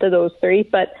offense to those 3,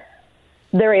 but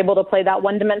they're able to play that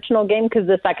one-dimensional game because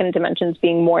the second dimension is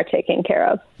being more taken care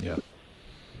of. Yeah.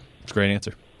 It's a great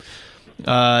answer.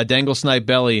 Dangle Snipe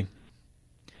Belly,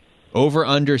 over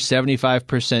under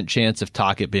 75% chance of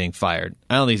Tocchet being fired.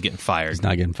 I don't think he's getting fired. He's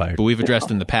not getting fired. But we've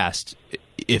addressed in the past,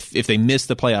 if they miss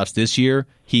the playoffs this year,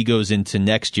 he goes into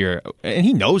next year, and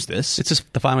he knows this. It's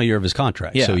just the final year of his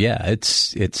contract. Yeah. So,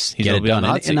 it's get it done.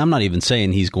 And I'm not even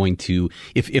saying he's going to,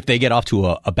 if they get off to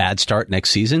a bad start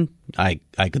next season, I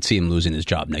could see him losing his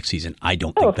job next season. I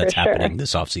don't think that's happening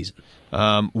this offseason.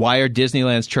 Why are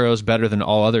Disneyland's churros better than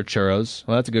all other churros?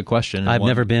 Well, that's a good question. I've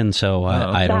never been, so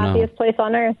I don't know. The happiest place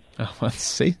on earth. Oh, let's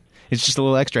see. It's just a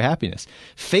little extra happiness.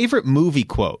 Favorite movie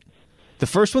quote? The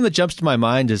first one that jumps to my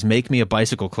mind is "Make me a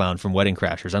bicycle clown" from Wedding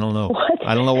Crashers. I don't know. What?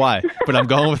 I don't know why, but I'm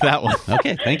going with that one.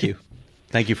 Okay, thank you.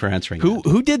 Thank you for answering.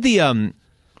 Who did the?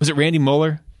 Was it Randy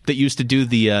Mueller? that used to do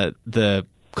the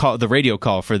radio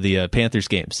call for the Panthers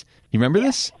games. You remember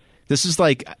this? This is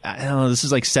like, I don't know, this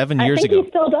is like 7 years ago. He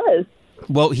still does.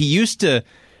 Well, he used to,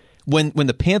 when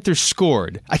the Panthers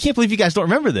scored, I can't believe you guys don't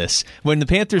remember this. When the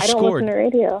Panthers scored. I don't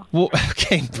listen to radio. Well,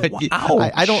 okay, but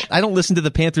I don't listen to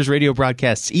the Panthers radio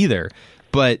broadcasts either.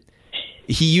 But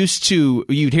he used to,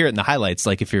 you'd hear it in the highlights,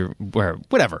 like if you're,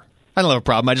 whatever. I don't have a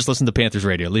problem. I just listen to Panthers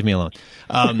radio. Leave me alone.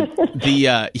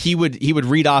 He would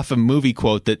read off a movie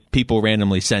quote that people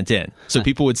randomly sent in. So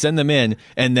people would send them in,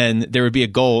 and then there would be a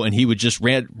goal, and he would just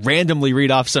randomly read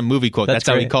off some movie quote. That's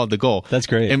how he called the goal. That's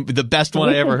great. And the best one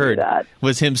I ever heard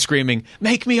was him screaming,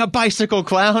 "Make me a bicycle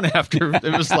clown!" After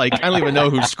it was like, I don't even know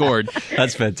who scored.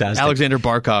 That's fantastic. Alexander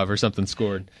Barkov or something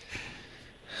scored.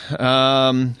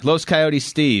 Los Coyotes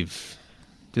Steve.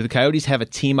 Do the Coyotes have a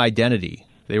team identity?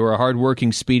 They were a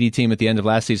hard-working, speedy team at the end of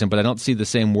last season, but I don't see the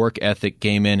same work ethic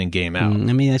game in and game out.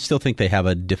 I mean, I still think they have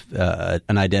an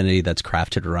identity that's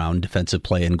crafted around defensive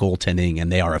play and goaltending, and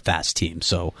they are a fast team.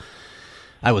 So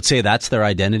I would say that's their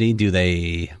identity. Do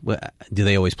they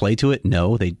always play to it?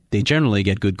 No. They generally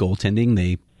get good goaltending.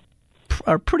 They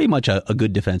are pretty much a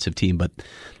good defensive team, but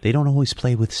they don't always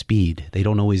play with speed. They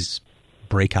don't always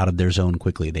break out of their zone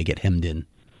quickly. They get hemmed in.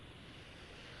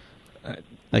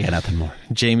 I got nothing more.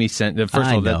 Jamie sent. First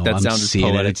of all, that sounds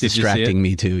poetic. It's distracting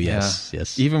me too. Yes, yeah.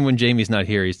 Yes. Even when Jamie's not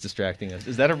here, he's distracting us.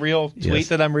 Is that a real tweet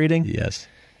that I'm reading? Yes.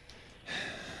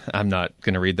 I'm not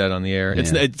going to read that on the air.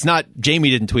 Yeah. It's not. Jamie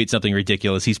didn't tweet something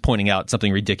ridiculous. He's pointing out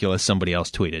something ridiculous somebody else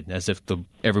tweeted, as if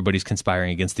everybody's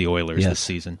conspiring against the Oilers this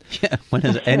season. Yeah. When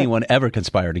has anyone ever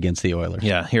conspired against the Oilers?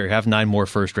 Yeah. Here, have 9 more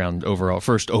first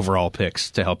overall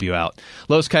picks to help you out.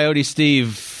 Los Coyotes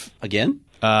Steve again.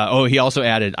 He also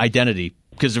added identity.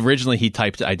 Because originally he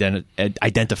typed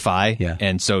identify,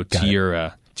 and so to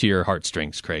your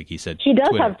heartstrings, Craig, he said he does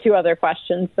Twitter. Have 2 other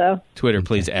questions, though. Twitter,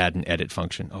 please add an edit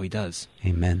function. Oh, he does.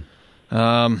 Amen.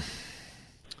 I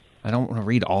don't want to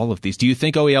read all of these. Do you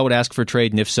think OEL would ask for a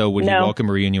trade, and if so, would he welcome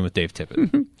a reunion with Dave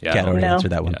Tippett? Yeah, Cat already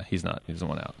answered that one. Yeah, he's not. He's the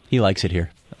one out. He likes it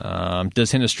here.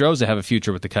 Does Hinostroza have a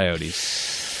future with the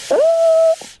Coyotes?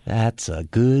 That's a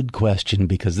good question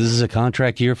because this is a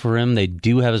contract year for him. They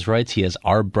do have his rights. He has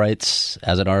ARB rights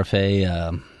as an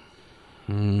RFA.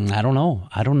 I don't know.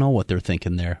 I don't know what they're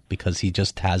thinking there because he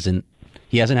hasn't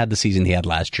had the season he had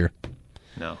last year.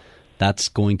 No. That's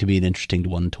going to be an interesting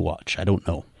one to watch. I don't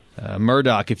know.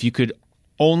 Murdoch, if you could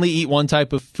only eat one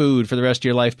type of food for the rest of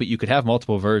your life, but you could have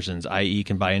multiple versions, i.e. you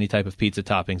can buy any type of pizza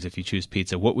toppings if you choose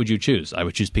pizza, what would you choose? I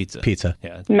would choose pizza. Pizza.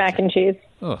 Yeah. Mac and cheese.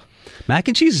 Oh. Mac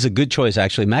and cheese is a good choice,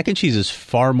 actually. Mac and cheese is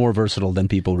far more versatile than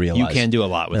people realize. You can do a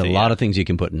lot with it. A lot of things you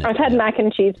can put in it. I've had mac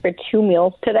and cheese for 2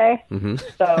 meals today. Mm-hmm.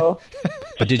 So.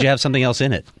 But did you have something else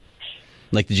in it?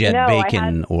 Like did you have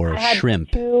bacon or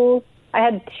shrimp? I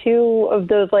had 2 of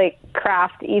those like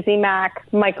Kraft Easy Mac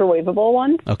microwavable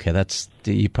ones. Okay,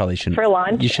 you probably shouldn't. For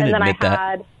lunch, you shouldn't admit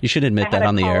that. You should admit that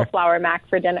on the air. I had cauliflower mac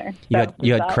for dinner.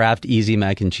 You had Kraft Easy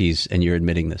Mac and Cheese, and you're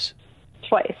admitting this.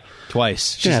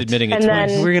 Twice. She's admitting it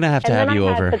twice. We're going to have to have you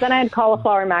over. But then I had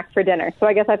cauliflower mac for dinner, so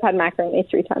I guess I've had macaroni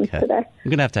 3 times today.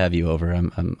 I'm going to have you over. I feel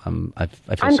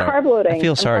I'm sorry. carb loading. I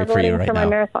feel sorry for you right for now. My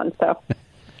marathon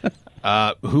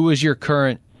stuff. Who is your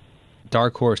current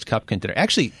dark horse cup contender?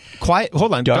 Actually,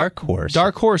 hold on. Dark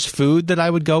horse food that I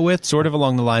would go with, sort of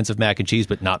along the lines of mac and cheese,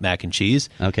 but not mac and cheese.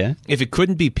 Okay. If it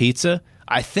couldn't be pizza,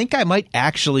 I think I might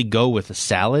actually go with a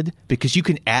salad because you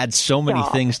can add so many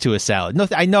things to a salad. No,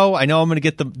 I know. I'm going to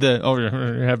get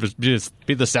just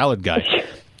be the salad guy.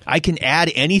 I can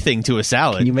add anything to a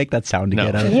salad. Can you make that sound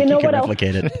again? No. I don't think you can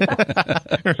replicate it.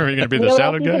 Are you going to be the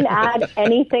salad guy? You can add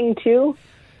anything to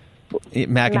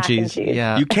mac and cheese.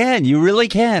 Yeah, you can. You really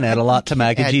can add a lot to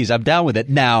mac and cheese. I'm down with it.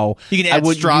 Now you can add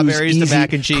strawberries to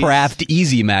mac and cheese. Kraft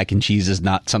Easy Mac and Cheese is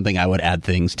not something I would add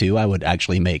things to. I would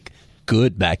actually make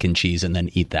good mac and cheese and then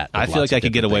eat that. I feel like I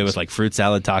could get away with like fruit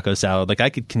salad, taco salad. Like I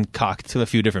could concoct to a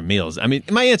few different meals. I mean,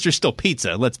 my answer is still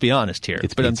pizza. Let's be honest here. But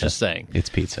pizza. I'm just saying. It's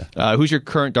pizza. Who's your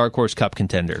current dark horse cup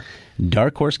contender?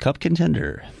 Dark horse cup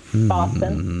contender.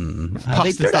 Boston.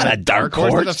 They're not a dark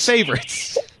horse. They're the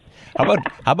favorites. How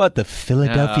about the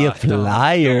Philadelphia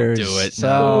Flyers? Don't do it.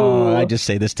 No. I just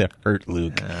say this to hurt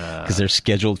Luke because they're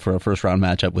scheduled for a first-round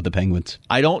matchup with the Penguins.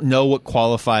 I don't know what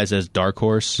qualifies as dark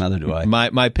horse. Neither do I.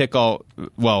 My pick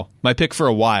for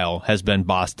a while has been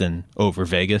Boston over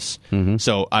Vegas. Mm-hmm.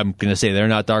 So I'm going to say they're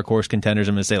not dark horse contenders.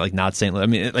 I'm going to say like not St. Louis. I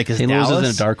mean, like is St. Dallas Louis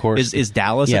isn't a dark horse? Is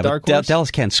Dallas a dark horse?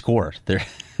 Dallas can't score. They're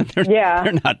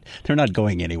not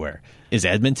going anywhere. Is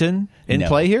Edmonton in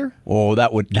play here? Oh,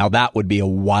 that would be a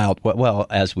wild. Well,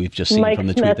 as we've just seen Mike from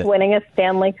the Smith tweet, winning a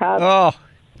Stanley Cup. Oh,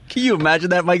 Can you imagine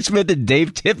that, Mike Smith and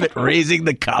Dave Tippett raising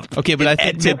the cup? Okay, but I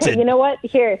think Okay, you know what?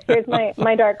 Here's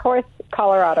my dark horse,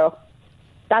 Colorado.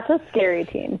 That's a scary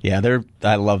team. Yeah,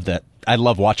 I love that. I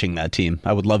love watching that team.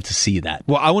 I would love to see that.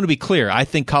 Well, I want to be clear. I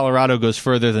think Colorado goes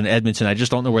further than Edmonton. I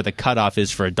just don't know where the cutoff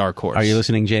is for a dark horse. Are you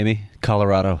listening, Jamie?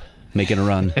 Colorado making a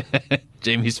run.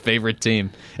 Jamie's favorite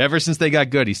team. Ever since they got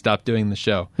good, he stopped doing the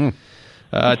show.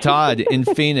 Todd in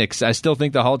Phoenix. I still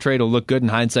think the Hall trade will look good in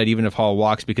hindsight, even if Hall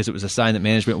walks, because it was a sign that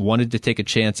management wanted to take a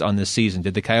chance on this season.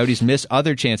 Did the Coyotes miss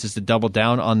other chances to double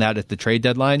down on that at the trade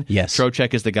deadline? Yes.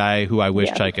 Trocheck is the guy who I wish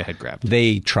Chaika had grabbed.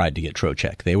 They tried to get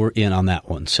Trocheck. They were in on that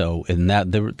one. So in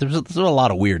that, there's a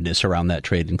lot of weirdness around that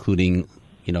trade, including,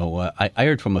 I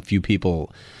heard from a few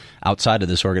people outside of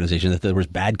this organization that there was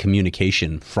bad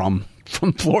communication from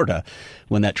Florida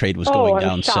when that trade was going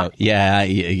down. Shocked. So yeah,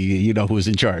 you know who was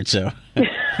in charge. So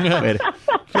I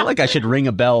feel like I should ring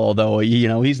a bell, although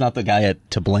he's not the guy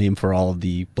to blame for all of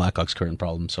the Blackhawks' current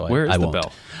problems. So Where is I the won't.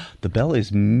 bell? The bell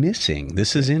is missing.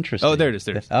 This is interesting. Oh, there it is.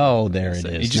 There it is. Oh, there it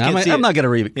You is. just Now, can't see I'm it. not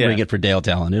going to Yeah. ring it for Dale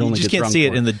Talon. It You only just gets can't rung see it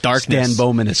for in the darkness. Stan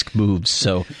Bowman-esque moves.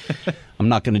 So I'm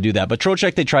not going to do that. But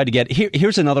Trocheck, they tried to get.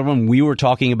 Here's another one we were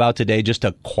talking about today. Just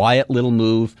a quiet little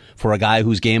move for a guy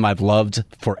whose game I've loved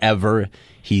forever.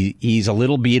 He's a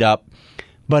little beat up,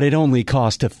 but it only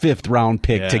cost a 5th-round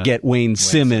pick to get Wayne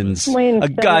Simmons, a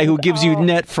guy who gives you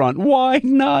net front. Why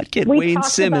not get Wayne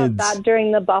Simmons? We talked about that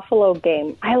during the Buffalo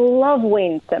game. I love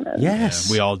Wayne Simmons. Yes.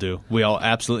 Yeah, we all do. We all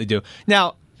absolutely do.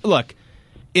 Now, look,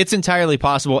 it's entirely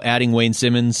possible adding Wayne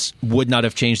Simmons would not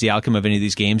have changed the outcome of any of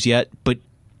these games yet, but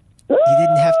you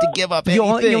didn't have to give up anything.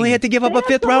 You only had to give up a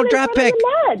 5th-round draft pick.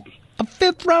 A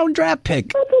 5th-round draft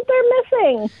pick. That's what they're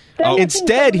missing.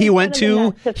 Instead, he went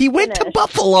to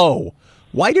Buffalo.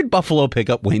 Why did Buffalo pick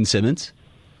up Wayne Simmons?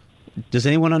 Does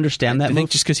anyone understand that I think move?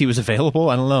 just because he was available.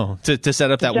 I don't know. To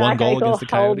set up that one goal against the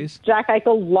Coyotes. Jack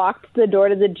Eichel locked the door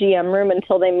to the GM room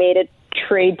until they made a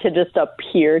trade to just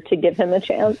appear to give him a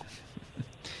chance.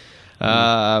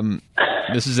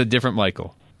 This is a different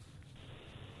Michael.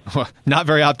 Not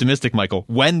very optimistic, Michael.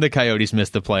 When the Coyotes miss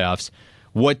the playoffs,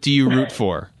 what do you root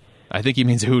for? I think he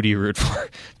means who do you root for?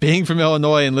 Being from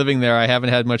Illinois and living there, I haven't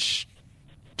had much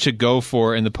to go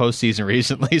for in the postseason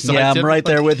recently. So I'm right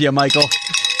there with you, Michael.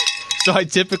 So I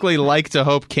typically like to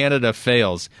hope Canada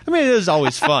fails. I mean, it is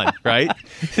always fun, right?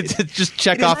 Just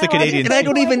check off the Canadian And I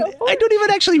team. don't even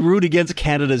actually root against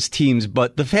Canada's teams,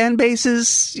 but the fan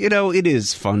bases, it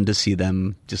is fun to see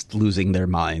them just losing their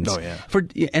minds. Oh,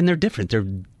 yeah. And they're different. They're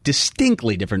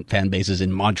distinctly different fan bases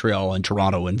in Montreal and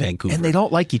Toronto and Vancouver. And they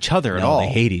don't like each other at all. They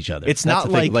hate each other. It's That's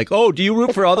not the thing. like oh, do you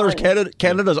root for others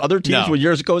Canada's other teams No. when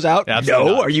yours goes out? Absolutely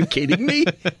No, not. are you kidding me?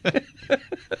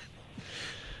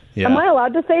 Yeah. Am I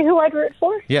allowed to say who I'd root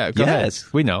for? Yeah, go Yes.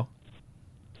 ahead. We know.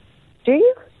 Do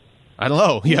you? I don't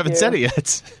know. You haven't do. said it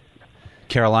yet.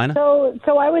 Carolina?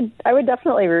 So I would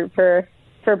definitely root for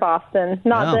Boston.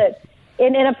 Not Wow. that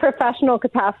in a professional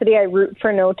capacity I root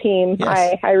for no team.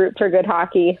 Yes. I root for good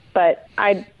hockey, but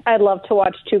I'd love to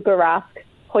watch Tuukka Rask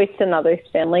hoist another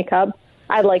Stanley Cup.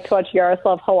 I'd like to watch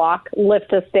Yaroslav Halak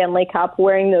lift a Stanley Cup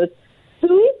wearing those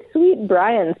sweet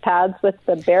Brian's pads with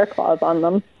the bear claws on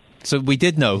them. So we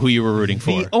did know who you were rooting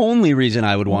for. The only reason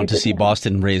I would want to see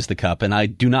Boston raise the cup, and I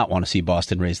do not want to see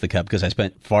Boston raise the cup because I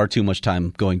spent far too much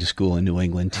time going to school in New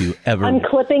England to ever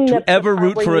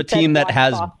root for a team that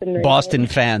has Boston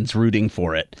fans rooting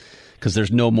for it. Because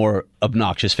there's no more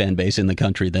obnoxious fan base in the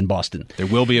country than Boston. There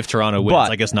will be if Toronto wins.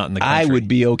 But I guess not in the country. I would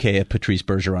be okay if Patrice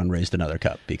Bergeron raised another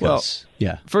cup because,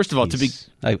 first of all,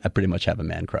 I pretty much have a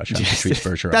man crush on Patrice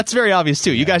Bergeron. That's very obvious,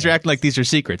 too. You guys are acting like these are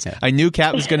secrets. Yeah. I knew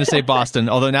Kat was going to say Boston,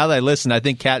 although now that I listen, I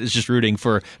think Kat is just rooting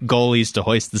for goalies to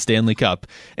hoist the Stanley Cup.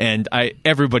 And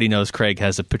everybody knows Craig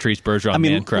has a Patrice Bergeron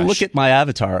man crush. Look at my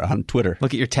avatar on Twitter.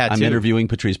 Look at your tattoo. I'm interviewing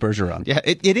Patrice Bergeron. Yeah,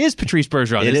 it is Patrice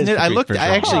Bergeron, It isn't is it? Patrice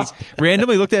I Bergeron. actually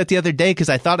randomly looked at it the other day because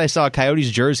I thought I saw a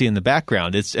Coyotes jersey in the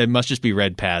background. It must just be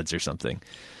red pads or something.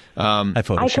 I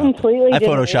completely didn't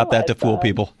photoshopped that to realize fool that.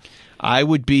 people. I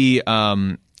would be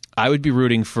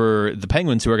rooting for the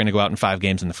Penguins, who are going to go out in 5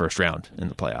 games in the first round in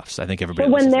the playoffs. I think everybody.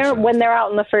 So when listens to this. they're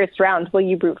out in the first round, will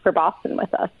you root for Boston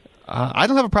with us? I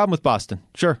don't have a problem with Boston.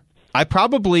 Sure, I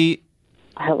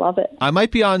love it. I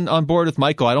might be on board with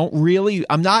Michael.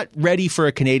 I'm not ready for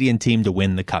a Canadian team to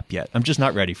win the cup yet. I'm just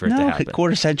not ready for it to happen.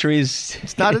 Quarter century is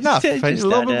It's not enough. I need a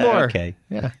little bit more. Okay.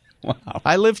 Yeah. Wow.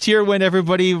 I lived here when not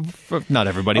everybody, but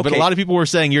a Okay. lot of people were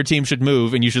saying your team should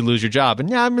move and you should lose your job.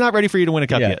 And I'm not ready for you to win a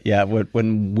cup Yeah, yet. yeah.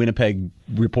 When Winnipeg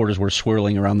reporters were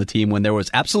swirling around the team when there was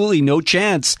absolutely no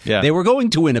chance they were going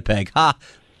to Winnipeg. Ha!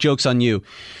 Joke's on you.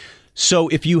 So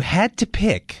if you had to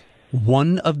pick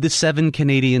one of the 7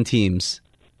 Canadian teams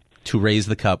to raise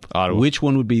the cup, Ottawa. which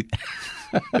one would be...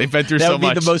 They've been through that so would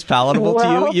much. be the most palatable to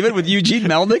you, even with Eugene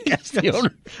Melnick as the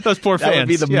owner? Those poor fans. That would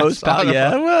be the most palatable.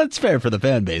 Ottawa. Yeah, well, it's fair for the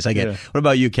fan base. I get it. What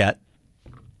about you, Kat?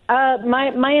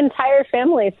 My entire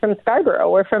family is from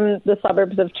Scarborough. We're from the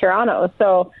suburbs of Toronto.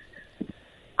 So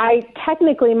I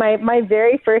technically, my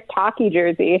very first hockey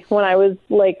jersey when I was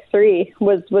like 3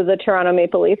 was a Toronto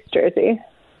Maple Leafs jersey.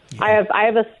 Yeah. I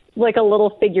have a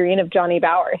little figurine of Johnny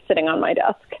Bower sitting on my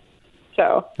desk.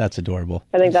 So that's adorable.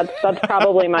 I think that's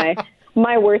probably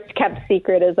my worst kept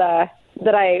secret is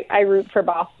that I root for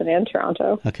Boston and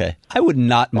Toronto. Okay. I would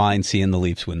not mind seeing the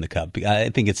Leafs win the cup. I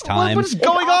think it's time. What is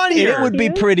going on here? It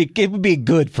would be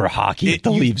good for hockey if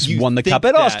the Leafs won the cup.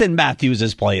 And Austin Matthews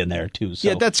is playing there, too. So.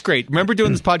 Yeah, that's great. Remember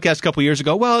doing this podcast a couple years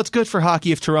ago? Well, it's good for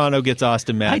hockey if Toronto gets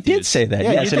Austin Matthews. I did say that,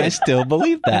 yes, and I still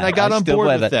believe that. And I got on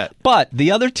board with that. But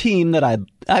the other team that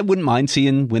I wouldn't mind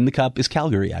seeing win the cup is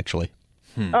Calgary, actually.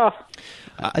 Oh.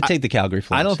 I take the Calgary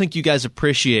Flames. I don't think you guys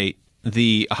appreciate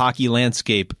the hockey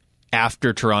landscape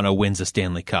after Toronto wins a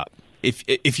Stanley Cup.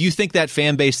 If you think that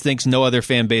fan base thinks no other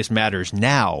fan base matters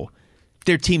now,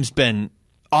 their team's been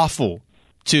awful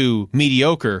to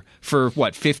mediocre for,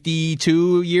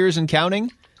 52 years and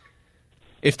counting?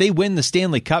 If they win the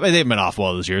Stanley Cup, they've been awful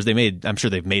all those years. I'm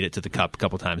sure they've made it to the Cup a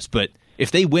couple times. But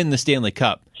if they win the Stanley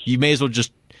Cup, you may as well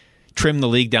just trim the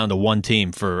league down to one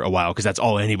team for a while because that's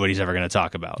all anybody's ever going to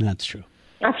talk about. That's true.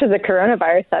 After the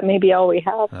coronavirus, that may be all we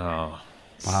have. Oh.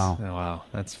 Wow. Oh, wow.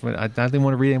 I didn't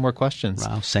want to read any more questions.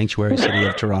 Wow. Sanctuary city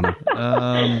of Toronto.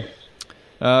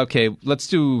 Okay, let's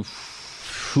do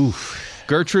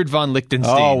Gertrude von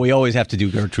Lichtenstein. Oh, we always have to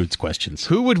do Gertrude's questions.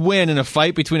 Who would win in a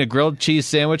fight between a grilled cheese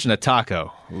sandwich and a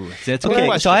taco? Ooh, that's a good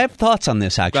question. So I have thoughts on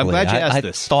this, actually. I'm glad you asked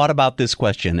this. I thought about this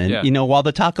question. And, while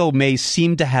the taco may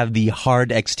seem to have the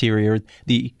hard exterior,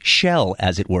 the shell,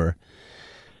 as it were,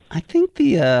 I think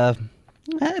the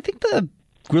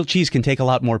grilled cheese can take a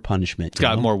lot more punishment. It's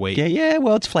got more weight. Yeah,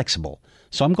 well, it's flexible.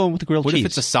 So I'm going with the grilled cheese. What if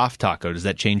it's a soft taco? Does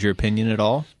that change your opinion at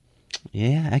all?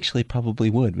 Yeah, actually, probably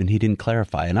would, and he didn't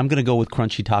clarify. And I'm going to go with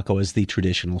crunchy taco as the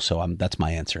traditional, so that's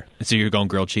my answer. So you're going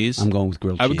grilled cheese? I'm going with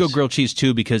grilled cheese. I would go grilled cheese,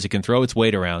 too, because it can throw its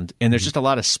weight around, and there's just a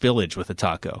lot of spillage with a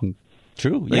taco.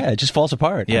 True, yeah, it just falls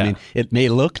apart. Yeah. I mean, it may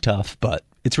look tough, but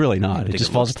it's really not. It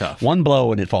just falls tough. One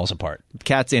blow, and it falls apart.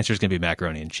 Kat's answer is going to be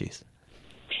macaroni and cheese.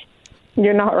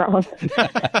 You're not wrong.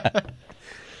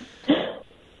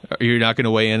 You're not going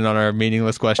to weigh in on our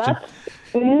meaningless question?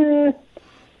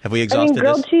 Have we exhausted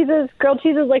grilled cheese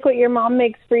is like what your mom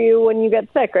makes for you when you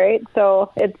get sick, right? So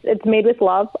it's made with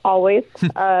love always.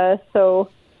 So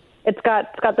it's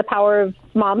got the power of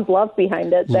mom's love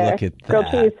behind it. There, look at that. Grilled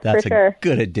cheese That's for sure. a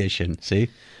good addition. See,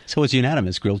 so it's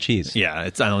unanimous grilled cheese. Yeah, I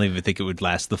don't even think it would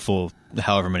last the full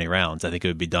however many rounds. I think it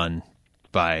would be done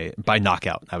by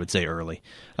knockout. I would say early.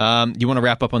 You want to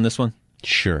wrap up on this one?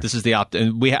 Sure. This is the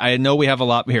I know we have a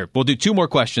lot here. We'll do 2 more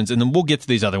questions, and then we'll get to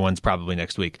these other ones probably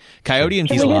next week. Coyote and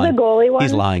Can we do the goalie one?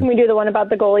 He's lying. Can we do the one about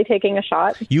the goalie taking a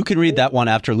shot? You can read that one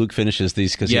after Luke finishes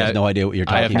these because he has no idea what you're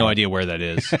talking about. I have no idea where that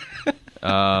is.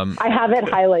 I have it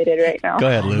highlighted right now. Go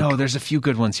ahead, Luke. No, there's a few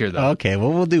good ones here, though. Okay,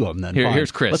 well, we'll do them then.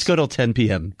 Here's Chris. Let's go till 10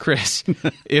 p.m. Chris,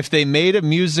 if they made a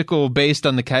musical based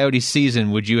on the Coyotes season,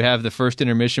 would you have the first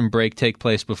intermission break take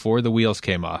place before the wheels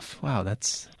came off? Wow,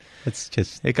 It's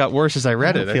just... It got worse as I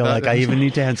read it. I feel like I even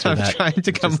need to answer I'm that. Trying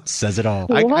to come... It just says it all.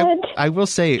 I will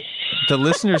say the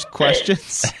listeners'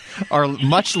 questions are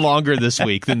much longer this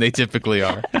week than they typically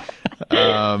are.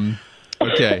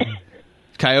 Okay.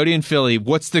 Coyote and Philly,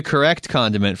 what's the correct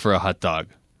condiment for a hot dog?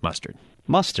 Mustard.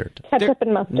 Mustard. Ketchup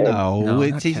and mustard. No,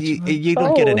 you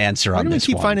don't get an answer on this one. Why do we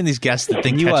keep finding these guests that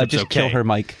think you ketchup's just okay? kill her,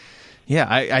 Mike? Yeah,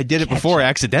 I did it before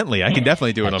accidentally. I can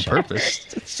definitely do it on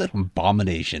purpose. It's an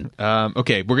abomination.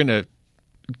 Okay, we're going to...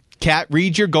 Kat,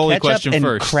 read your goalie question and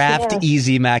first. Kraft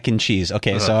Easy Mac and Cheese.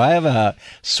 Okay, so I have a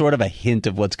sort of a hint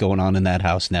of what's going on in that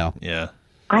house now. Yeah.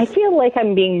 I feel like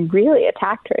I'm being really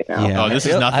attacked right now. Yeah, Oh, this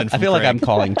is nothing I feel like Craig. I'm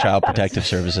calling Child Protective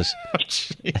Services.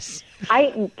 Jeez.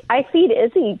 I feed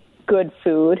Izzy good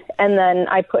food, and then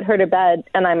I put her to bed,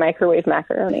 and I microwave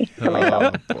macaroni for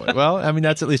myself. Boy. Well, I mean,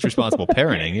 that's at least responsible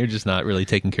parenting. You're just not really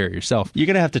taking care of yourself. You're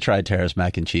going to have to try Tara's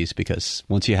Mac and Cheese because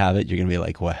once you have it, you're going to be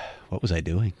like, what was I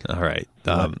doing? All right.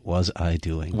 What was I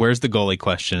doing? Where's the goalie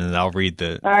question? And I'll read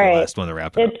the right. last one to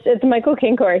wrap it up. It's Michael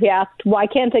Kinkor. He asked, why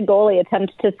can't a goalie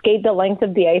attempt to skate the length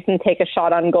of the ice and take a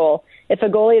shot on goal? If a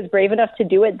goalie is brave enough to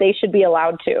do it, they should be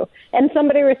allowed to. And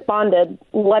somebody responded,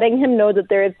 letting him know that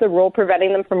there is the rule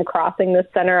preventing them from crossing the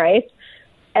center ice.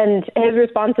 And his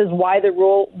response is, why the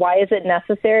rule? Why is it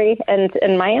necessary?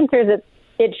 And my answer is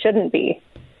it shouldn't be.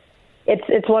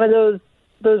 It's one of those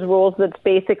those rules that's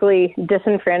basically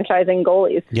disenfranchising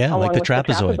goalies. Yeah, like the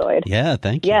trapezoid. Yeah,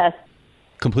 thank you. Yes.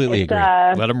 Completely agree.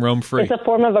 Let them roam free. It's a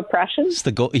form of oppression. It's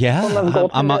the goal. Yeah,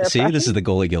 see, this is the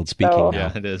goalie guild speaking. So,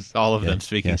 yeah, it is. All of them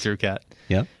speaking through Cat.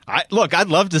 Yeah. Look, I'd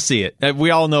love to see it.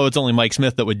 We all know it's only Mike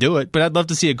Smith that would do it, but I'd love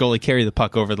to see a goalie carry the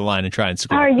puck over the line and try and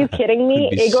score. Are you kidding me?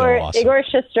 Igor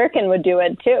Shesterkin would do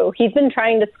it too. He's been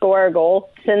trying to score a goal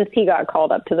since he got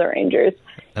called up to the Rangers.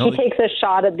 He takes a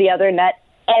shot at the other net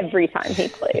every time he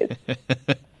plays.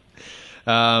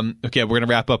 Okay, we're going to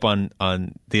wrap up on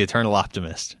the Eternal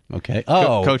Optimist. Okay.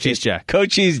 Cochise Jack.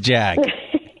 Cochise Jack.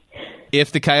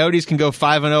 If the Coyotes can go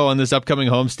 5-0 on this upcoming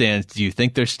homestand, do you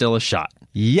think there's still a shot?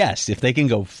 Yes, if they can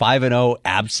go 5-0,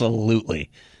 absolutely.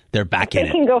 They're back in it.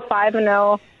 They can go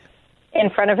 5-0 in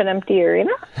front of an empty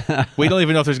arena? We don't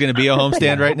even know if there's going to be a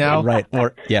homestand right now. Right.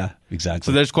 Yeah, exactly.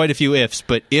 So there's quite a few ifs,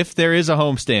 but if there is a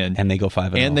homestand and they go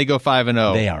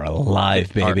 5-0, they are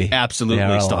alive, baby. Absolutely, they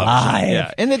are alive.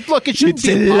 Yeah, and it shouldn't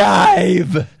be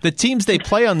alive. The teams they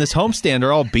play on this homestand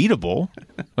are all beatable.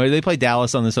 Or they play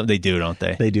Dallas on this. They do, don't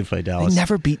they? They do play Dallas. They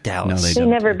never beat Dallas. No, they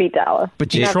never beat Dallas. But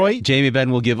Detroit, Jamie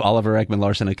Benn will give Oliver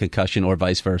Ekman-Larsson a concussion, or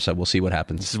vice versa. We'll see what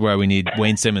happens. This is where we need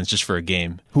Wayne Simmons just for a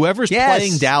game. Whoever's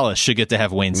playing Dallas should get to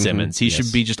have Wayne Simmons. He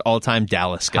should be just all-time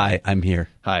Dallas guy. Hi, I'm here.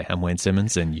 Hi, I'm Wayne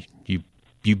Simmons, and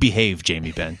you behave,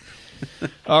 Jamie Benn.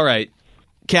 All right.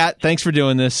 Kat, thanks for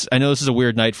doing this. I know this is a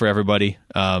weird night for everybody.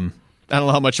 I don't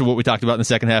know how much of what we talked about in the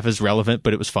second half is relevant,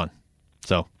 but it was fun.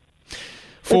 So,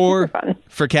 for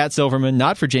Cat Silverman,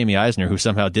 not for Jamie Eisner, who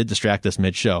somehow did distract us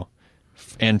mid-show,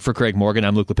 and for Craig Morgan,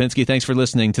 I'm Luke Lipinski. Thanks for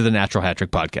listening to the Natural Hat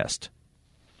Trick Podcast.